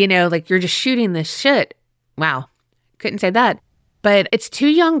that, you know, like you're just shooting this shit. Wow. Couldn't say that. But it's two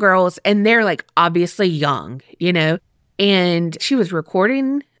young girls and they're like obviously young, you know, and she was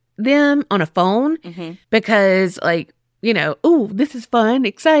recording them on a phone because like, you know, oh, this is fun,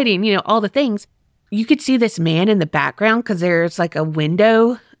 exciting, you know, all the things. You could see this man in the background because there's like a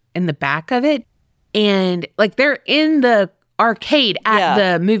window in the back of it. And like they're in the arcade at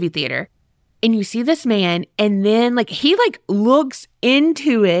the movie theater. And you see this man and then like he like looks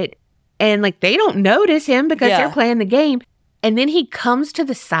into it and like they don't notice him because they're playing the game. And then he comes to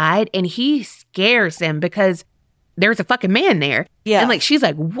the side and he scares them because there's a fucking man there. And like, she's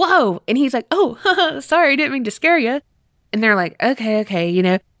like, whoa. And he's like, oh, sorry, didn't mean to scare you. And they're like, okay, you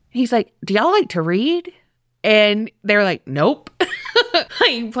know. And he's like, do y'all like to read? And they're like, nope.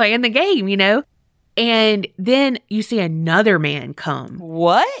 I'm playing the game, you know. And then you see another man come.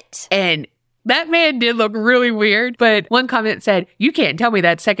 What? And that man did look really weird. But one comment said, you can't tell me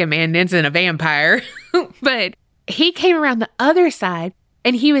that second man isn't a vampire. But he came around the other side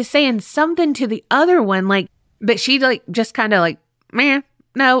and he was saying something to the other one, like, but she like just kind of like, man,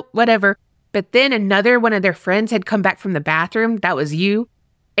 no, whatever. But then another one of their friends had come back from the bathroom. That was you.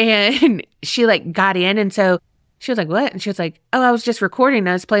 And she like got in. And so she was like, what? And she was like, oh, I was just recording.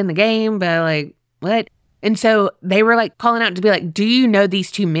 I was playing the game, but like, what? And so they were like calling out to be like, do you know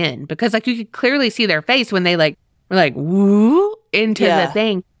these two men? Because like you could clearly see their face when they like were like, woo, into the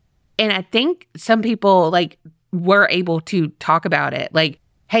thing. And I think some people like were able to talk about it. Like,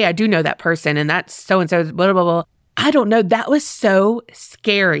 hey, I do know that person and that's so-and-so, blah, blah, blah. I don't know. That was so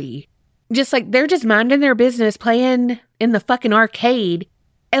scary. Just like they're just minding their business playing in the fucking arcade.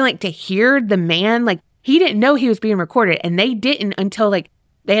 And like to hear the man, like he didn't know he was being recorded and they didn't until like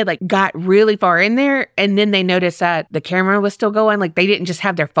they had like got really far in there. And then they noticed that the camera was still going. Like they didn't just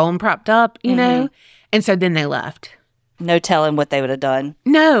have their phone propped up, you know? And so then they left. No telling what they would have done.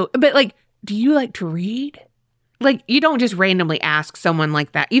 No, but like, do you like to read? Like, you don't just randomly ask someone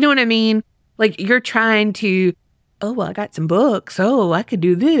like that. You know what I mean? Like, you're trying to, oh, well, I got some books. Oh, I could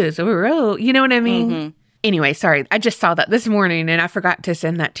do this. Oh, you know what I mean? Anyway, sorry. I just saw that this morning and I forgot to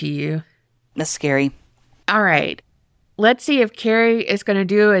send that to you. That's scary. All right. Let's see if Carrie is going to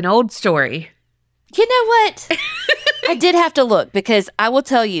do an old story. You know what? I did have to look because I will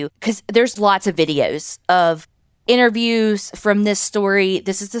tell you, because there's lots of videos of interviews from this story.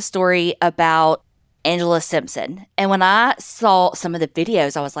 This is the story about Angela Simpson. And when I saw some of the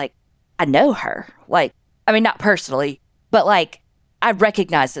videos, I was like, I know her. Like, I mean, not personally, but like, I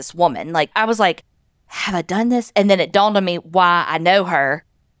recognize this woman. Like, I was like, have I done this? And then it dawned on me why I know her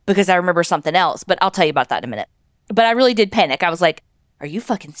because I remember something else. But I'll tell you about that in a minute. But I really did panic. I was like, are you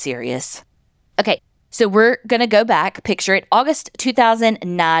fucking serious? Okay, so we're going to go back. Picture it. August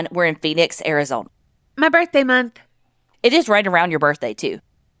 2009. We're in Phoenix, Arizona. My birthday month. It is right around your birthday, too.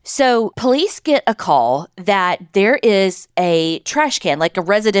 So police get a call that there is a trash can, like a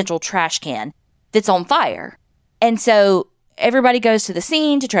residential trash can, that's on fire. And so everybody goes to the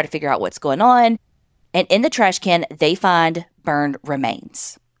scene to try to figure out what's going on. And in the trash can, they find burned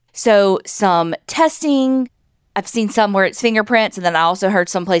remains. So some testing, I've seen some where it's fingerprints, and then I also heard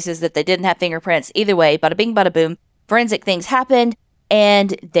some places that they didn't have fingerprints. Either way, bada bing, bada boom, forensic things happened,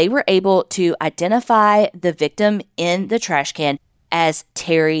 and they were able to identify the victim in the trash can as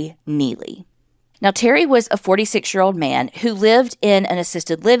Terry Neely. Now, Terry was a 46-year-old man who lived in an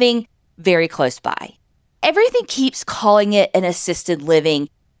assisted living very close by. Everything keeps calling it an assisted living,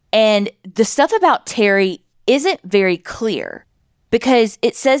 and the stuff about Terry isn't very clear because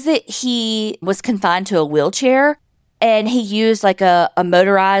it says that he was confined to a wheelchair and he used like a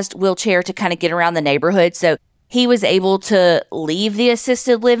motorized wheelchair to kind of get around the neighborhood. So he was able to leave the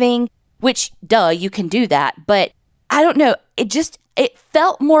assisted living, which, duh, you can do that. But I don't know. It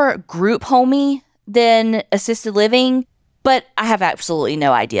felt more group homey than assisted living, but I have absolutely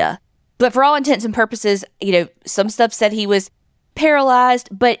no idea. But for all intents and purposes, some stuff said he was paralyzed,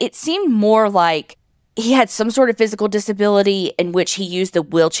 but it seemed more like he had some sort of physical disability in which he used the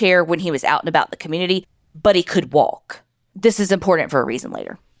wheelchair when he was out and about the community, but he could walk. This is important for a reason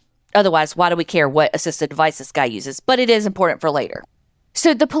later. Otherwise, why do we care what assistive device this guy uses? But it is important for later.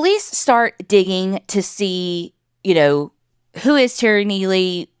 So the police start digging to see, who is Terry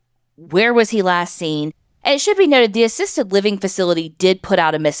Neely? Where was he last seen? And it should be noted, the assisted living facility did put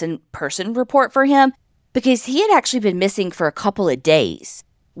out a missing person report for him because he had actually been missing for a couple of days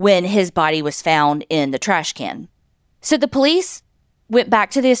when his body was found in the trash can. So the police went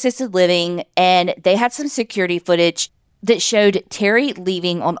back to the assisted living and they had some security footage that showed Terry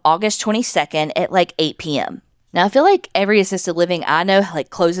leaving on August 22nd at like 8 p.m. Now, I feel like every assisted living I know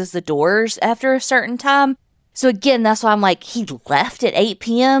closes the doors after a certain time. So again, that's why I'm like, he left at 8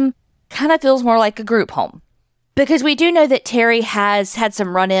 p.m. Kind of feels more like a group home. Because we do know that Terry has had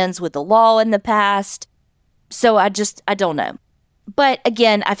some run-ins with the law in the past. So I don't know. But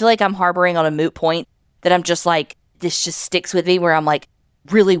again, I feel like I'm harboring on a moot point that I'm just like, this just sticks with me where I'm like,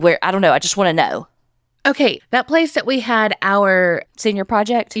 really where, I don't know. I just want to know. Okay, that place that we had our senior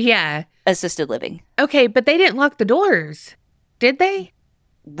project? Yeah. Assisted living. Okay, but they didn't lock the doors, did they?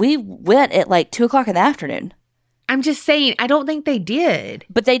 We went at like 2 o'clock in the afternoon. I'm just saying, I don't think they did.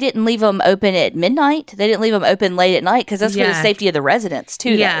 But they didn't leave them open at midnight. They didn't leave them open late at night because that's for the safety of the residents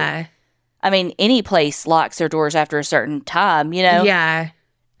too. Yeah. Though. I mean, any place locks their doors after a certain time, Yeah.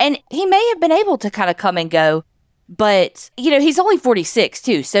 And he may have been able to kind of come and go, but, he's only 46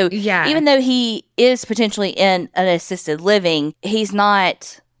 too. So even though he is potentially in an assisted living, he's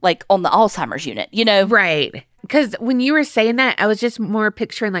not like on the Alzheimer's unit, Right. Because when you were saying that, I was just more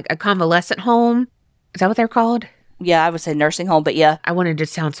picturing like a convalescent home. Is that what they're called? Yeah, I would say nursing home, but yeah. I wanted to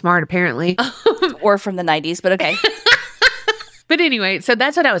sound smart, apparently. Or from the 90s, but okay. But anyway, so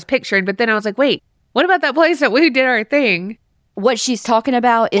that's what I was picturing. But then I was like, wait, what about that place that we did our thing? What she's talking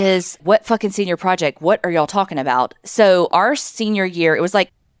about is what fucking senior project? What are y'all talking about? So our senior year, it was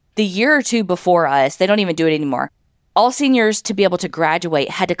like the year or two before us. They don't even do it anymore. All seniors to be able to graduate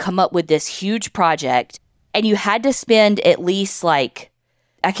had to come up with this huge project. And you had to spend at least I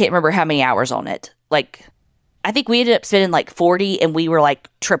can't remember how many hours on it. I think we ended up spending 40 and we were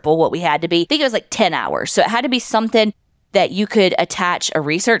triple what we had to be. I think it was 10 hours. So it had to be something that you could attach a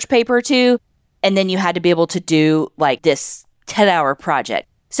research paper to. And then you had to be able to do this 10-hour project.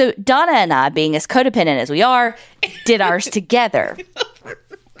 So Donna and I, being as codependent as we are, did ours together.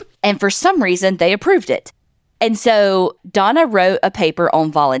 And for some reason, they approved it. And so Donna wrote a paper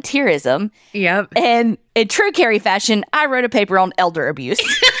on volunteerism. Yep. And in true Carrie fashion, I wrote a paper on elder abuse.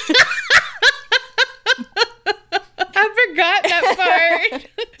 I forgot that part.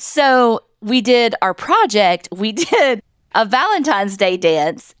 So we did our project. We did a Valentine's Day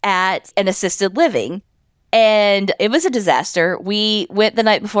dance at an assisted living. And it was a disaster. We went the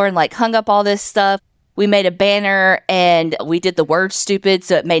night before and hung up all this stuff. We made a banner and we did the word stupid,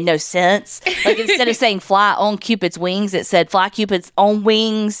 so it made no sense. Instead of saying fly on Cupid's wings, it said fly Cupid's own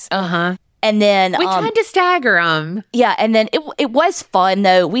wings. Uh-huh. And then we tried to stagger them. Yeah, and then it was fun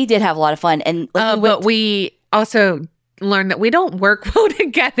though. We did have a lot of fun, and but we also learned that we don't work well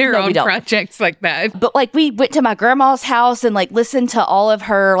together on projects like that. But we went to my grandma's house and listened to all of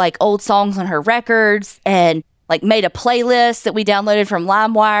her old songs on her records, and made a playlist that we downloaded from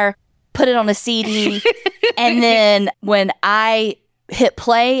LimeWire, put it on a CD, and then when I hit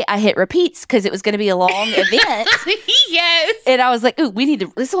play, I hit repeats because it was going to be a long event. Yes. And I was like, ooh, we need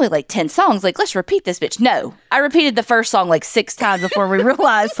to, it's only 10 songs. Let's repeat this bitch. No. I repeated the first song 6 times before we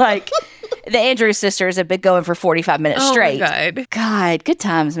realized the Andrews sisters have been going for 45 minutes straight. Oh my God. God, good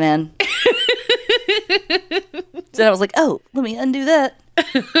times, man. So I was like, oh, let me undo that.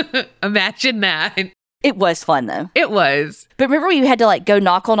 Imagine that. It was fun, though. It was. But remember when you had to, go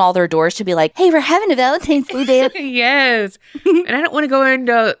knock on all their doors to be like, hey, we're having a Valentine's Day dance? Yes. And I don't want to go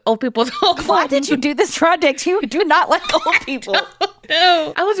into old people's homes. Why did you do this project? You do not like old people.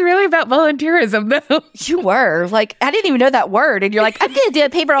 No. I was really about volunteerism, though. You were. I didn't even know that word. And you're like, I'm going to do a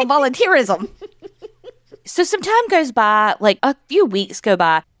paper on volunteerism. So some time goes by, a few weeks go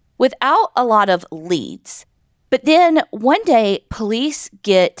by, without a lot of leads. But then one day, police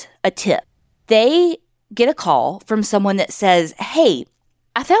get a tip. They get a call from someone that says, hey,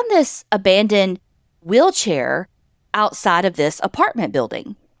 I found this abandoned wheelchair outside of this apartment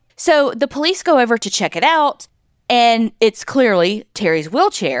building. So the police go over to check it out, and it's clearly Terry's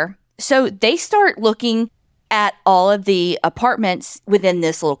wheelchair. So they start looking at all of the apartments within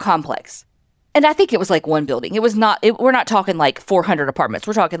this little complex. And I think it was one building. It was not, we're not talking 400 apartments.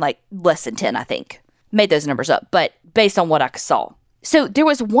 We're talking less than 10, I think. Made those numbers up, but based on what I saw. So there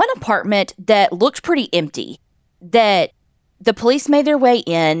was one apartment that looked pretty empty that the police made their way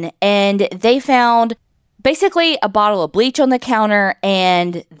in, and they found basically a bottle of bleach on the counter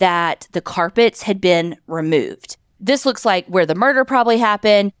and that the carpets had been removed. This looks like where the murder probably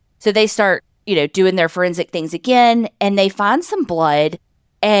happened. So they start, doing their forensic things again, and they find some blood,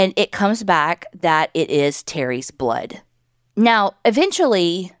 and it comes back that it is Terry's blood. Now,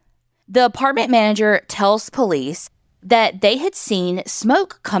 eventually, the apartment manager tells police that they had seen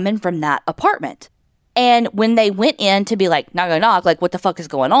smoke coming from that apartment. And when they went in to be like, knock, knock, knock, like, what the fuck is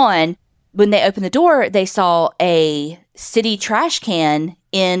going on? When they opened the door, they saw a city trash can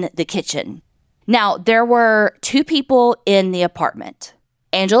in the kitchen. Now, there were 2 people in the apartment,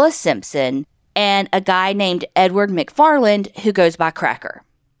 Angela Simpson and a guy named Edward McFarland, who goes by Cracker.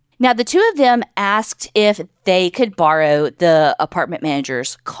 Now, the 2 of them asked if they could borrow the apartment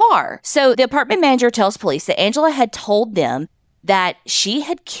manager's car. So the apartment manager tells police that Angela had told them that she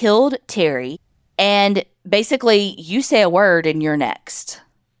had killed Terry, and basically, you say a word and you're next.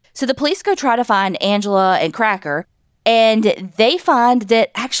 So the police go try to find Angela and Cracker, and they find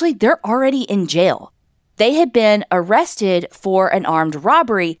that actually they're already in jail. They had been arrested for an armed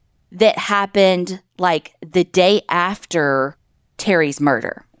robbery that happened like the day after Terry's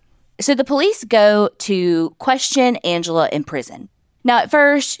murder. So the police go to question Angela in prison. Now, at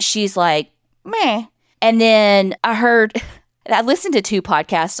first, she's like, meh. And then I listened to 2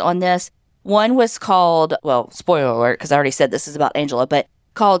 podcasts on this. One was called, well, spoiler alert, because I already said this is about Angela, but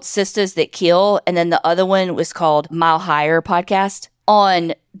called Sisters That Kill. And then the other one was called Mile Higher Podcast.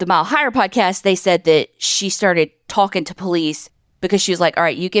 On the Mile Higher Podcast, they said that she started talking to police because she was like, all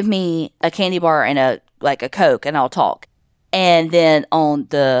right, you give me a candy bar and a Coke and I'll talk. And then on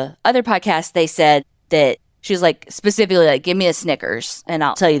the other podcast, they said that she was like, specifically like, give me a Snickers and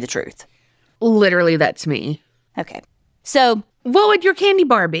I'll tell you the truth. Literally, that's me. Okay. So what would your candy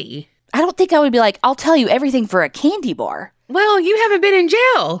bar be? I don't think I would be like, I'll tell you everything for a candy bar. Well, you haven't been in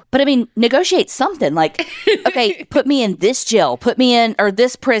jail. But I mean, negotiate something like, okay, put me in this jail, put me in, or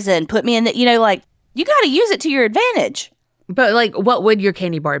this prison, put me in the, like, you got to use it to your advantage. But like, what would your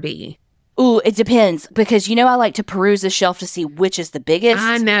candy bar be? Ooh, it depends, because I like to peruse the shelf to see which is the biggest.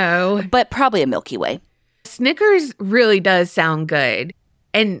 I know. But probably a Milky Way. Snickers really does sound good.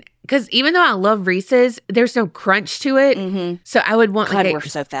 And because even though I love Reese's, there's no crunch to it. Mm-hmm. So I would want God, we're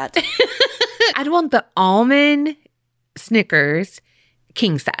so fat. I'd want the almond Snickers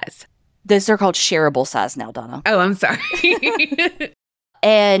king size. Those are called shareable size now, Donna. Oh, I'm sorry.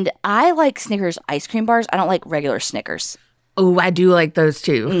 And I like Snickers ice cream bars. I don't like regular Snickers. Oh, I do like those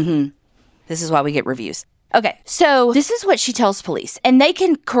too. Mm-hmm. This is why we get reviews. Okay, so this is what she tells police. And they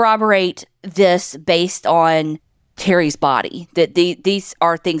can corroborate this based on Terry's body, that these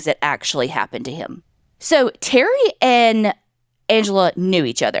are things that actually happened to him. So Terry and Angela knew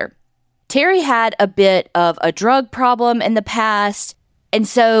each other. Terry had a bit of a drug problem in the past, and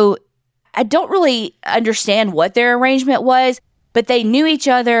so I don't really understand what their arrangement was, but they knew each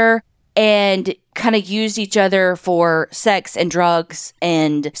other and kind of used each other for sex and drugs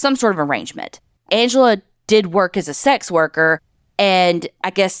and some sort of arrangement. Angela did work as a sex worker, and I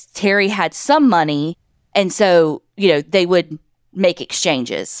guess Terry had some money, and so, they would make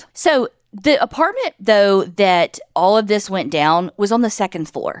exchanges. So the apartment, though, that all of this went down was on the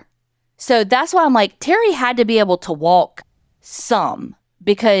 2nd floor. So that's why I'm like, Terry had to be able to walk some,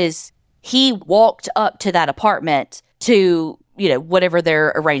 because he walked up to that apartment to, whatever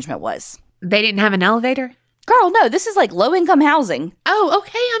their arrangement was. They didn't have an elevator? Girl, no, this is like low-income housing. Oh,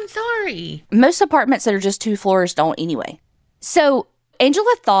 okay, I'm sorry. Most apartments that are just 2 floors don't anyway. So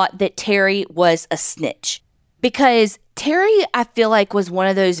Angela thought that Terry was a snitch, because Terry, I feel like, was one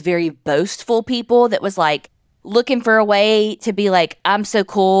of those very boastful people that was like looking for a way to be like, I'm so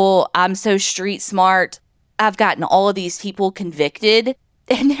cool, I'm so street smart, I've gotten all of these people convicted.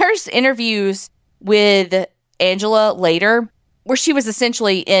 And there's interviews with Angela later where she was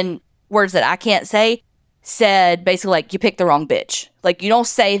essentially, in words that I can't say, said basically like, you picked the wrong bitch. Like, you don't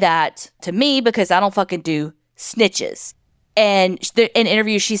say that to me because I don't fucking do snitches. And in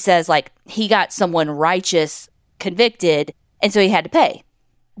interviews, she says like, he got someone righteous convicted, and so he had to pay.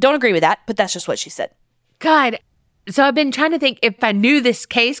 Don't agree with that, but that's just what she said. God. So I've been trying to think if I knew this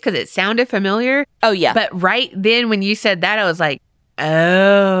case because it sounded familiar. Oh, yeah. But right then when you said that, I was like,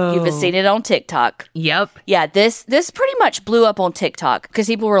 oh. You've seen it on TikTok. Yep. Yeah, this pretty much blew up on TikTok because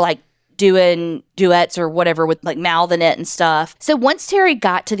people were like doing duets or whatever with like mouthing it and stuff. So once Terry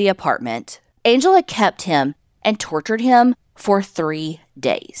got to the apartment, Angela kept him and tortured him for 3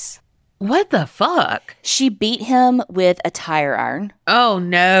 days. What the fuck? She beat him with a tire iron. Oh,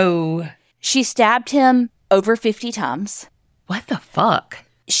 no. She stabbed him over 50 times. What the fuck?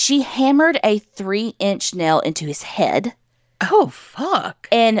 She hammered a 3-inch nail into his head. Oh, fuck.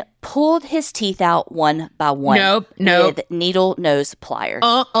 And pulled his teeth out one by one. Nope. With needle nose pliers.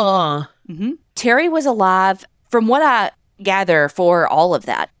 Mm-hmm. Terry was alive, from what I gather, for all of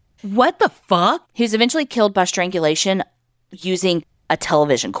that. What the fuck? He was eventually killed by strangulation using a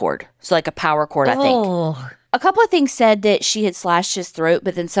television cord. So like a power cord, I think. A couple of things said that she had slashed his throat,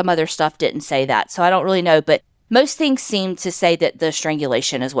 but then some other stuff didn't say that. So I don't really know. But most things seem to say that the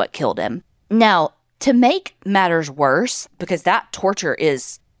strangulation is what killed him. Now, to make matters worse, because that torture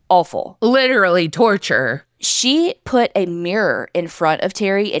is awful. Literally torture. She put a mirror in front of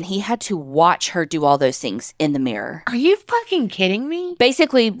Terry, and he had to watch her do all those things in the mirror. Are you fucking kidding me?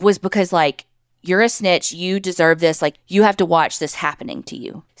 Basically was because, like, you're a snitch, you deserve this, like, you have to watch this happening to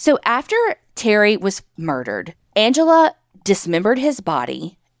you. So after Terry was murdered, Angela dismembered his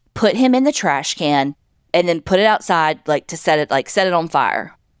body, put him in the trash can, and then put it outside, like, to set it on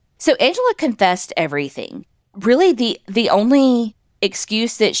fire. So Angela confessed everything. Really, the only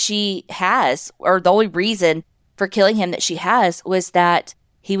excuse that she has, or the only reason for killing him that she has, was that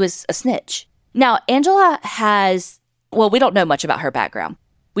he was a snitch. Now, Angela we don't know much about her background.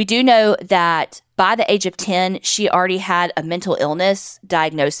 We do know that by the age of 10, she already had a mental illness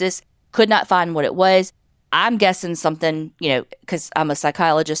diagnosis, could not find what it was. I'm guessing something, because I'm a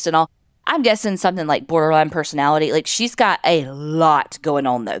psychologist and all, I'm guessing something like borderline personality. Like, she's got a lot going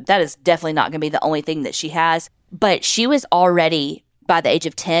on, though. That is definitely not going to be the only thing that she has. But she was already, by the age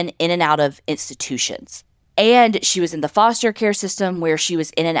of 10, in and out of institutions. And she was in the foster care system, where she was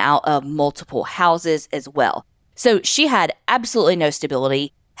in and out of multiple houses as well. So she had absolutely no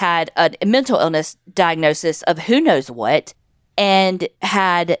stability, had a mental illness diagnosis of who knows what, and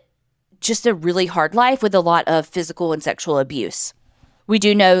had just a really hard life with a lot of physical and sexual abuse. We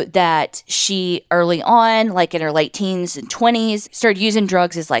do know that she early on, like in her late teens and 20s, started using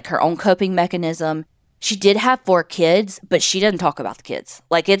drugs as like her own coping mechanism. She did have 4 kids, but she didn't talk about the kids.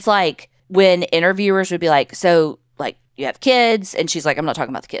 Like, it's like when interviewers would be like, so, like, you have kids? And she's like, I'm not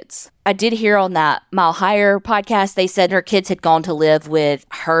talking about the kids. I did hear on that Mile Higher podcast, they said her kids had gone to live with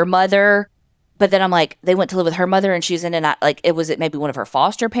her mother. But then I'm like, they went to live with her mother and she's in and out, like, was it maybe one of her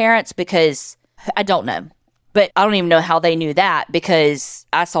foster parents? Because I don't know. But I don't even know how they knew that, because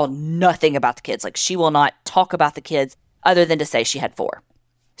I saw nothing about the kids. Like, she will not talk about the kids other than to say she had 4.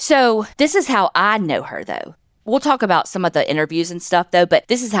 So this is how I know her, though. We'll talk about some of the interviews and stuff, though, but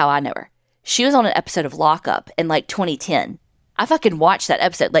this is how I know her. She was on an episode of Lockup in, like, 2010. I fucking watched that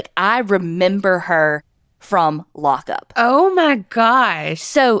episode. Like, I remember her from Lockup. Oh, my gosh.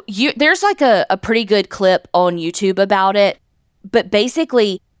 So there's, like, a pretty good clip on YouTube about it. But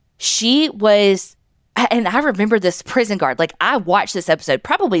basically, she was... And I remember this prison guard. Like, I watched this episode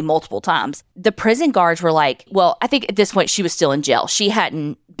probably multiple times. The prison guards were like, well, I think at this point she was still in jail. She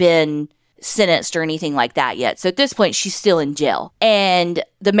hadn't been sentenced or anything like that yet. So at this point, she's still in jail. And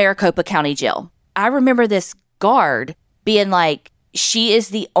the Maricopa County Jail. I remember this guard being like, she is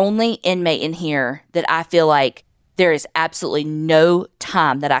the only inmate in here that I feel like there is absolutely no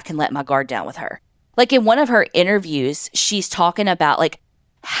time that I can let my guard down with her. Like, in one of her interviews, she's talking about, like,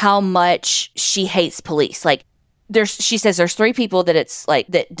 how much she hates police. Like, she says there's 3 people that it's like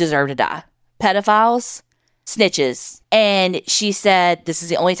that deserve to die: pedophiles, snitches. And she said this is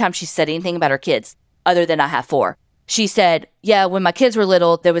the only time she said anything about her kids other than I have 4. She said, yeah, when my kids were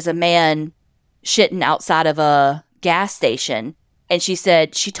little, there was a man shitting outside of a gas station. And she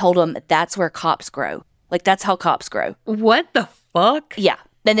said she told him that's where cops grow. Like, that's how cops grow. What the fuck? Yeah.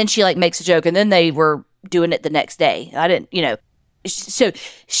 And then she, like, makes a joke, and then they were doing it the next day. I didn't, So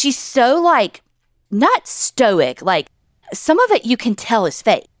she's so, like, not stoic. Like, some of it you can tell is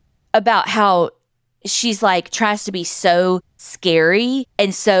fake, about how she's, like, tries to be so scary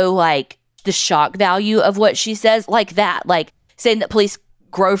and so, like, the shock value of what she says, like that. Like, saying that police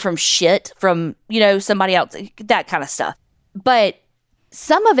grow from shit from, somebody else, that kind of stuff. But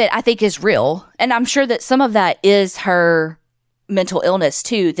some of it I think is real. And I'm sure that some of that is her mental illness,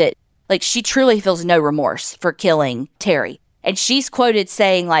 too, that, like, she truly feels no remorse for killing Terry. And she's quoted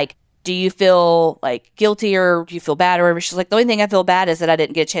saying, like, do you feel, like, guilty or do you feel bad or whatever? She's like, the only thing I feel bad is that I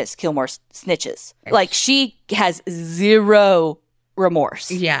didn't get a chance to kill more snitches. Like, she has 0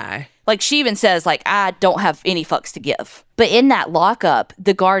 remorse. Yeah. Like, she even says, like, I don't have any fucks to give. But in that lockup,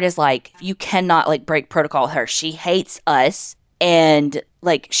 the guard is like, you cannot, like, break protocol with her. She hates us, and,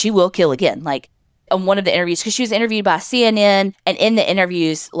 like, she will kill again. Like, on one of the interviews, because she was interviewed by CNN, and in the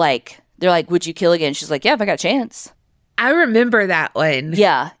interviews, like, they're like, would you kill again? She's like, yeah, if I got a chance. I remember that one.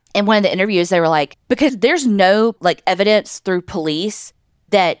 Yeah. In one of the interviews, they were like, because there's no, like, evidence through police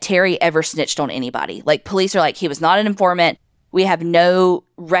that Terry ever snitched on anybody. Like, police are like, he was not an informant. We have no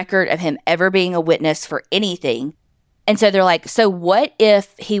record of him ever being a witness for anything. And so they're like, so what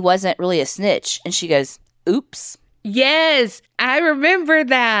if he wasn't really a snitch? And she goes, oops. Yes, I remember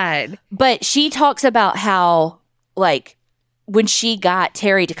that. But she talks about how, like, when she got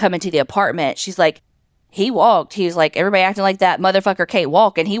Terry to come into the apartment, she's like, he walked. He was like, everybody acting like that motherfucker can't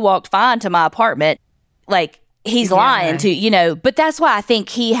walk. And he walked fine to my apartment. Like, he's lying to, But that's why I think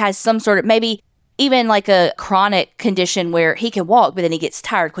he has some sort of, maybe even like a chronic condition where he can walk, but then he gets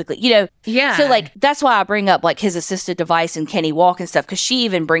tired quickly, Yeah. So, like, that's why I bring up, like, his assisted device and can he walk and stuff, because she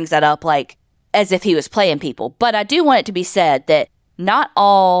even brings that up, like, as if he was playing people. But I do want it to be said that not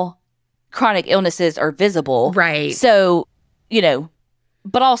all chronic illnesses are visible. Right. So,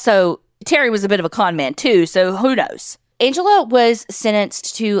 but also Terry was a bit of a con man too, so who knows? Angela was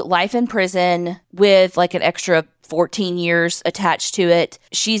sentenced to life in prison with like an extra 14 years attached to it.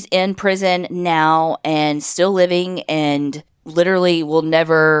 She's in prison now and still living and literally will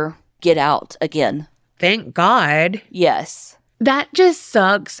never get out again. Thank God. Yes. That just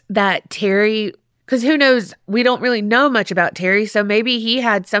sucks that Terry, because who knows, we don't really know much about Terry, so maybe he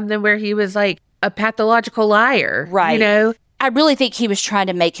had something where he was like a pathological liar. Right. I really think he was trying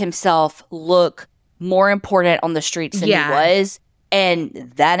to make himself look more important on the streets than he was.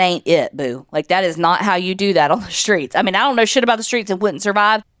 And that ain't it, boo. Like, that is not how you do that on the streets. I mean, I don't know shit about the streets and wouldn't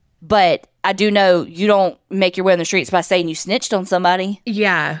survive, but I do know you don't make your way on the streets by saying you snitched on somebody.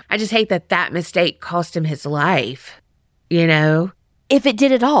 Yeah. I just hate that mistake cost him his life, If it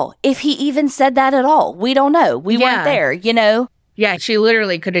did at all. If he even said that at all. We don't know. We weren't there, Yeah, she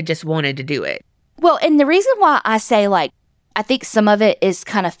literally could have just wanted to do it. Well, and the reason why I say, like, I think some of it is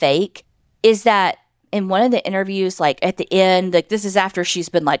kind of fake is that in one of the interviews, like, at the end, like, this is after she's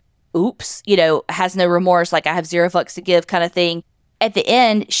been like, oops, has no remorse, like, I have zero fucks to give kind of thing. At the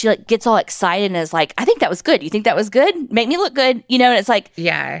end, she, like, gets all excited and is like, I think that was good. You think that was good? Make me look good. And it's like,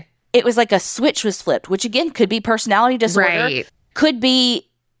 yeah, it was like a switch was flipped, which again could be personality disorder. Right. Could be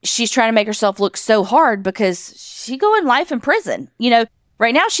she's trying to make herself look so hard because she going life in prison.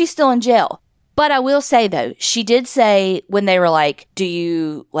 Right now she's still in jail. But I will say, though, she did say when they were like,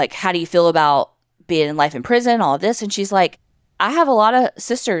 how do you feel about being in life in prison, all of this? And she's like, I have a lot of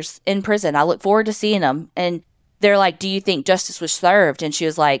sisters in prison. I look forward to seeing them. And they're like, do you think justice was served? And she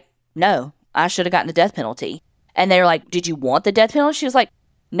was like, no, I should have gotten the death penalty. And they were like, did you want the death penalty? She was like,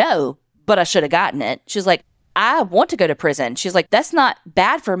 no, but I should have gotten it. She was like, I want to go to prison. She's like, that's not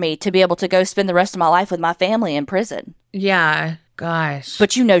bad for me to be able to go spend the rest of my life with my family in prison. Yeah, gosh.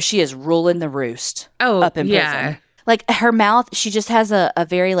 But she is ruling the roost up in prison. Like, her mouth, she just has a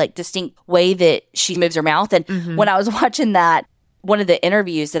very, like, distinct way that she moves her mouth. And when I was watching that, one of the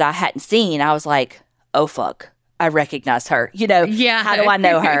interviews that I hadn't seen, I was like, oh, fuck, I recognize her. Yeah. How do I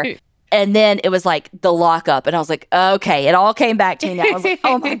know her? And then it was like the lockup. And I was like, okay, it all came back to me now. I was like,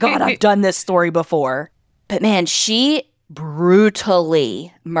 oh, my God, I've done this story before. But, man, she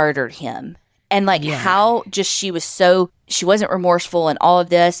brutally murdered him. And, like, how just she wasn't remorseful and all of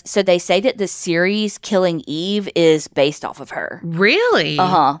this. So they say that the series Killing Eve is based off of her. Really?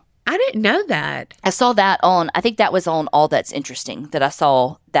 Uh-huh. I didn't know that. I saw that I think that was on All That's Interesting that I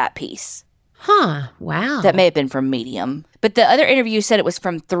saw that piece. Huh. Wow. That may have been from Medium. But the other interview said it was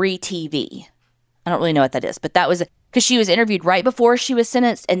from 3TV. I don't really know what that is. But that was because she was interviewed right before she was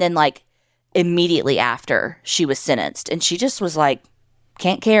sentenced and then, like, immediately after she was sentenced. And she just was like,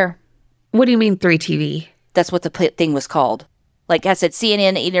 can't care. What do you mean 3TV? That's what the thing was called. Like I said,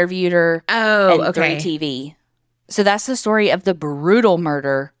 CNN interviewed her. Oh, and okay. 3TV. So that's the story of the brutal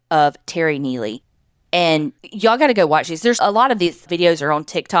murder of Terry Neely. And y'all got to go watch these. There's a lot of these videos are on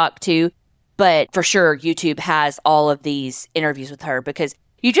TikTok too. But for sure, YouTube has all of these interviews with her because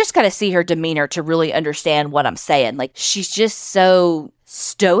you just got to see her demeanor to really understand what I'm saying. Like, she's just so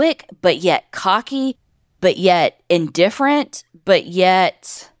stoic, but yet cocky, but yet indifferent, but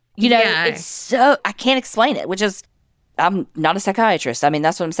yet... it's so, I can't explain it, which is, I'm not a psychiatrist. I mean,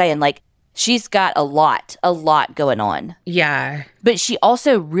 that's what I'm saying. Like, she's got a lot going on. Yeah. But she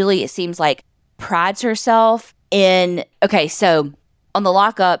also really, it seems like, prides herself in, okay, so on the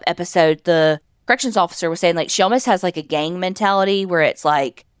lockup episode, the corrections officer was saying, like, she almost has, like, a gang mentality where it's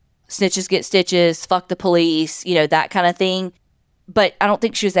like, snitches get stitches, fuck the police, that kind of thing. But I don't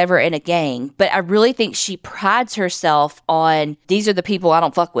think she was ever in a gang. But I really think she prides herself on, these are the people I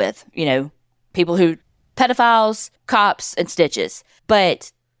don't fuck with. People who, pedophiles, cops, and stitches.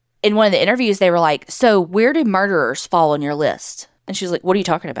 But in one of the interviews, they were like, so where do murderers fall on your list? And she's like, what are you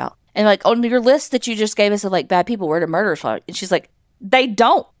talking about? And like, on your list that you just gave us of like bad people, where do murderers fall? And she's like, they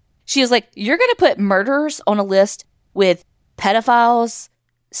don't. She was like, you're going to put murderers on a list with pedophiles,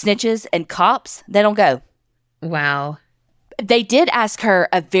 snitches, and cops? They don't go. Wow. They did ask her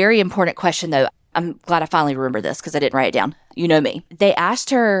a very important question, though. I'm glad I finally remember this because I didn't write it down. You know me. They asked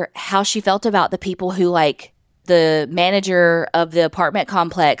her how she felt about the people who, like, the manager of the apartment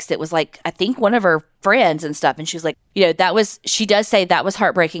complex that was, like, I think one of her friends and stuff. And she was like, she does say that was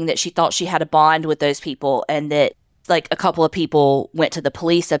heartbreaking, that she thought she had a bond with those people and that, like, a couple of people went to the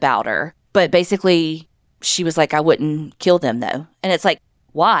police about her. But basically, she was like, I wouldn't kill them, though. And it's like,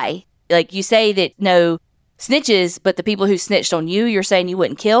 why? Like, you say that no snitches, but the people who snitched on you, you're saying you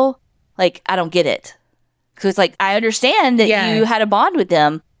wouldn't kill? Like, I don't get it. Because, like, I understand that you had a bond with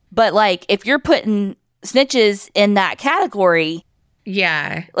them, but, like, if you're putting snitches in that category,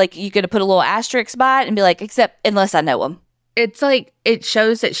 like, you could have put a little asterisk by it and be like, except unless I know them. It's like, it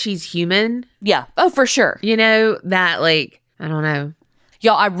shows that she's human. Yeah. Oh, for sure. That, like, I don't know.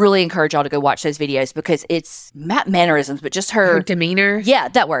 Y'all, I really encourage y'all to go watch those videos because it's not mannerisms, but just her demeanor. Yeah,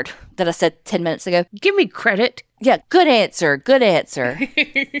 that word that I said 10 minutes ago. Give me credit. Yeah, good answer. Good answer.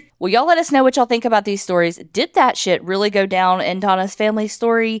 Well, y'all let us know what y'all think about these stories. Did that shit really go down in Donna's family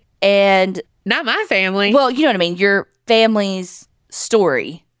story? And not my family. Well, you know what I mean? Your family's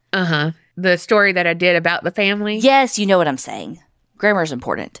story. The story that I did about the family. Yes, you know what I'm saying. Grammar is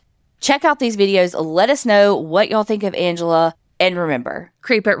important. Check out these videos. Let us know what y'all think of Angela. And remember,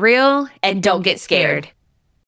 creep it real and don't get scared.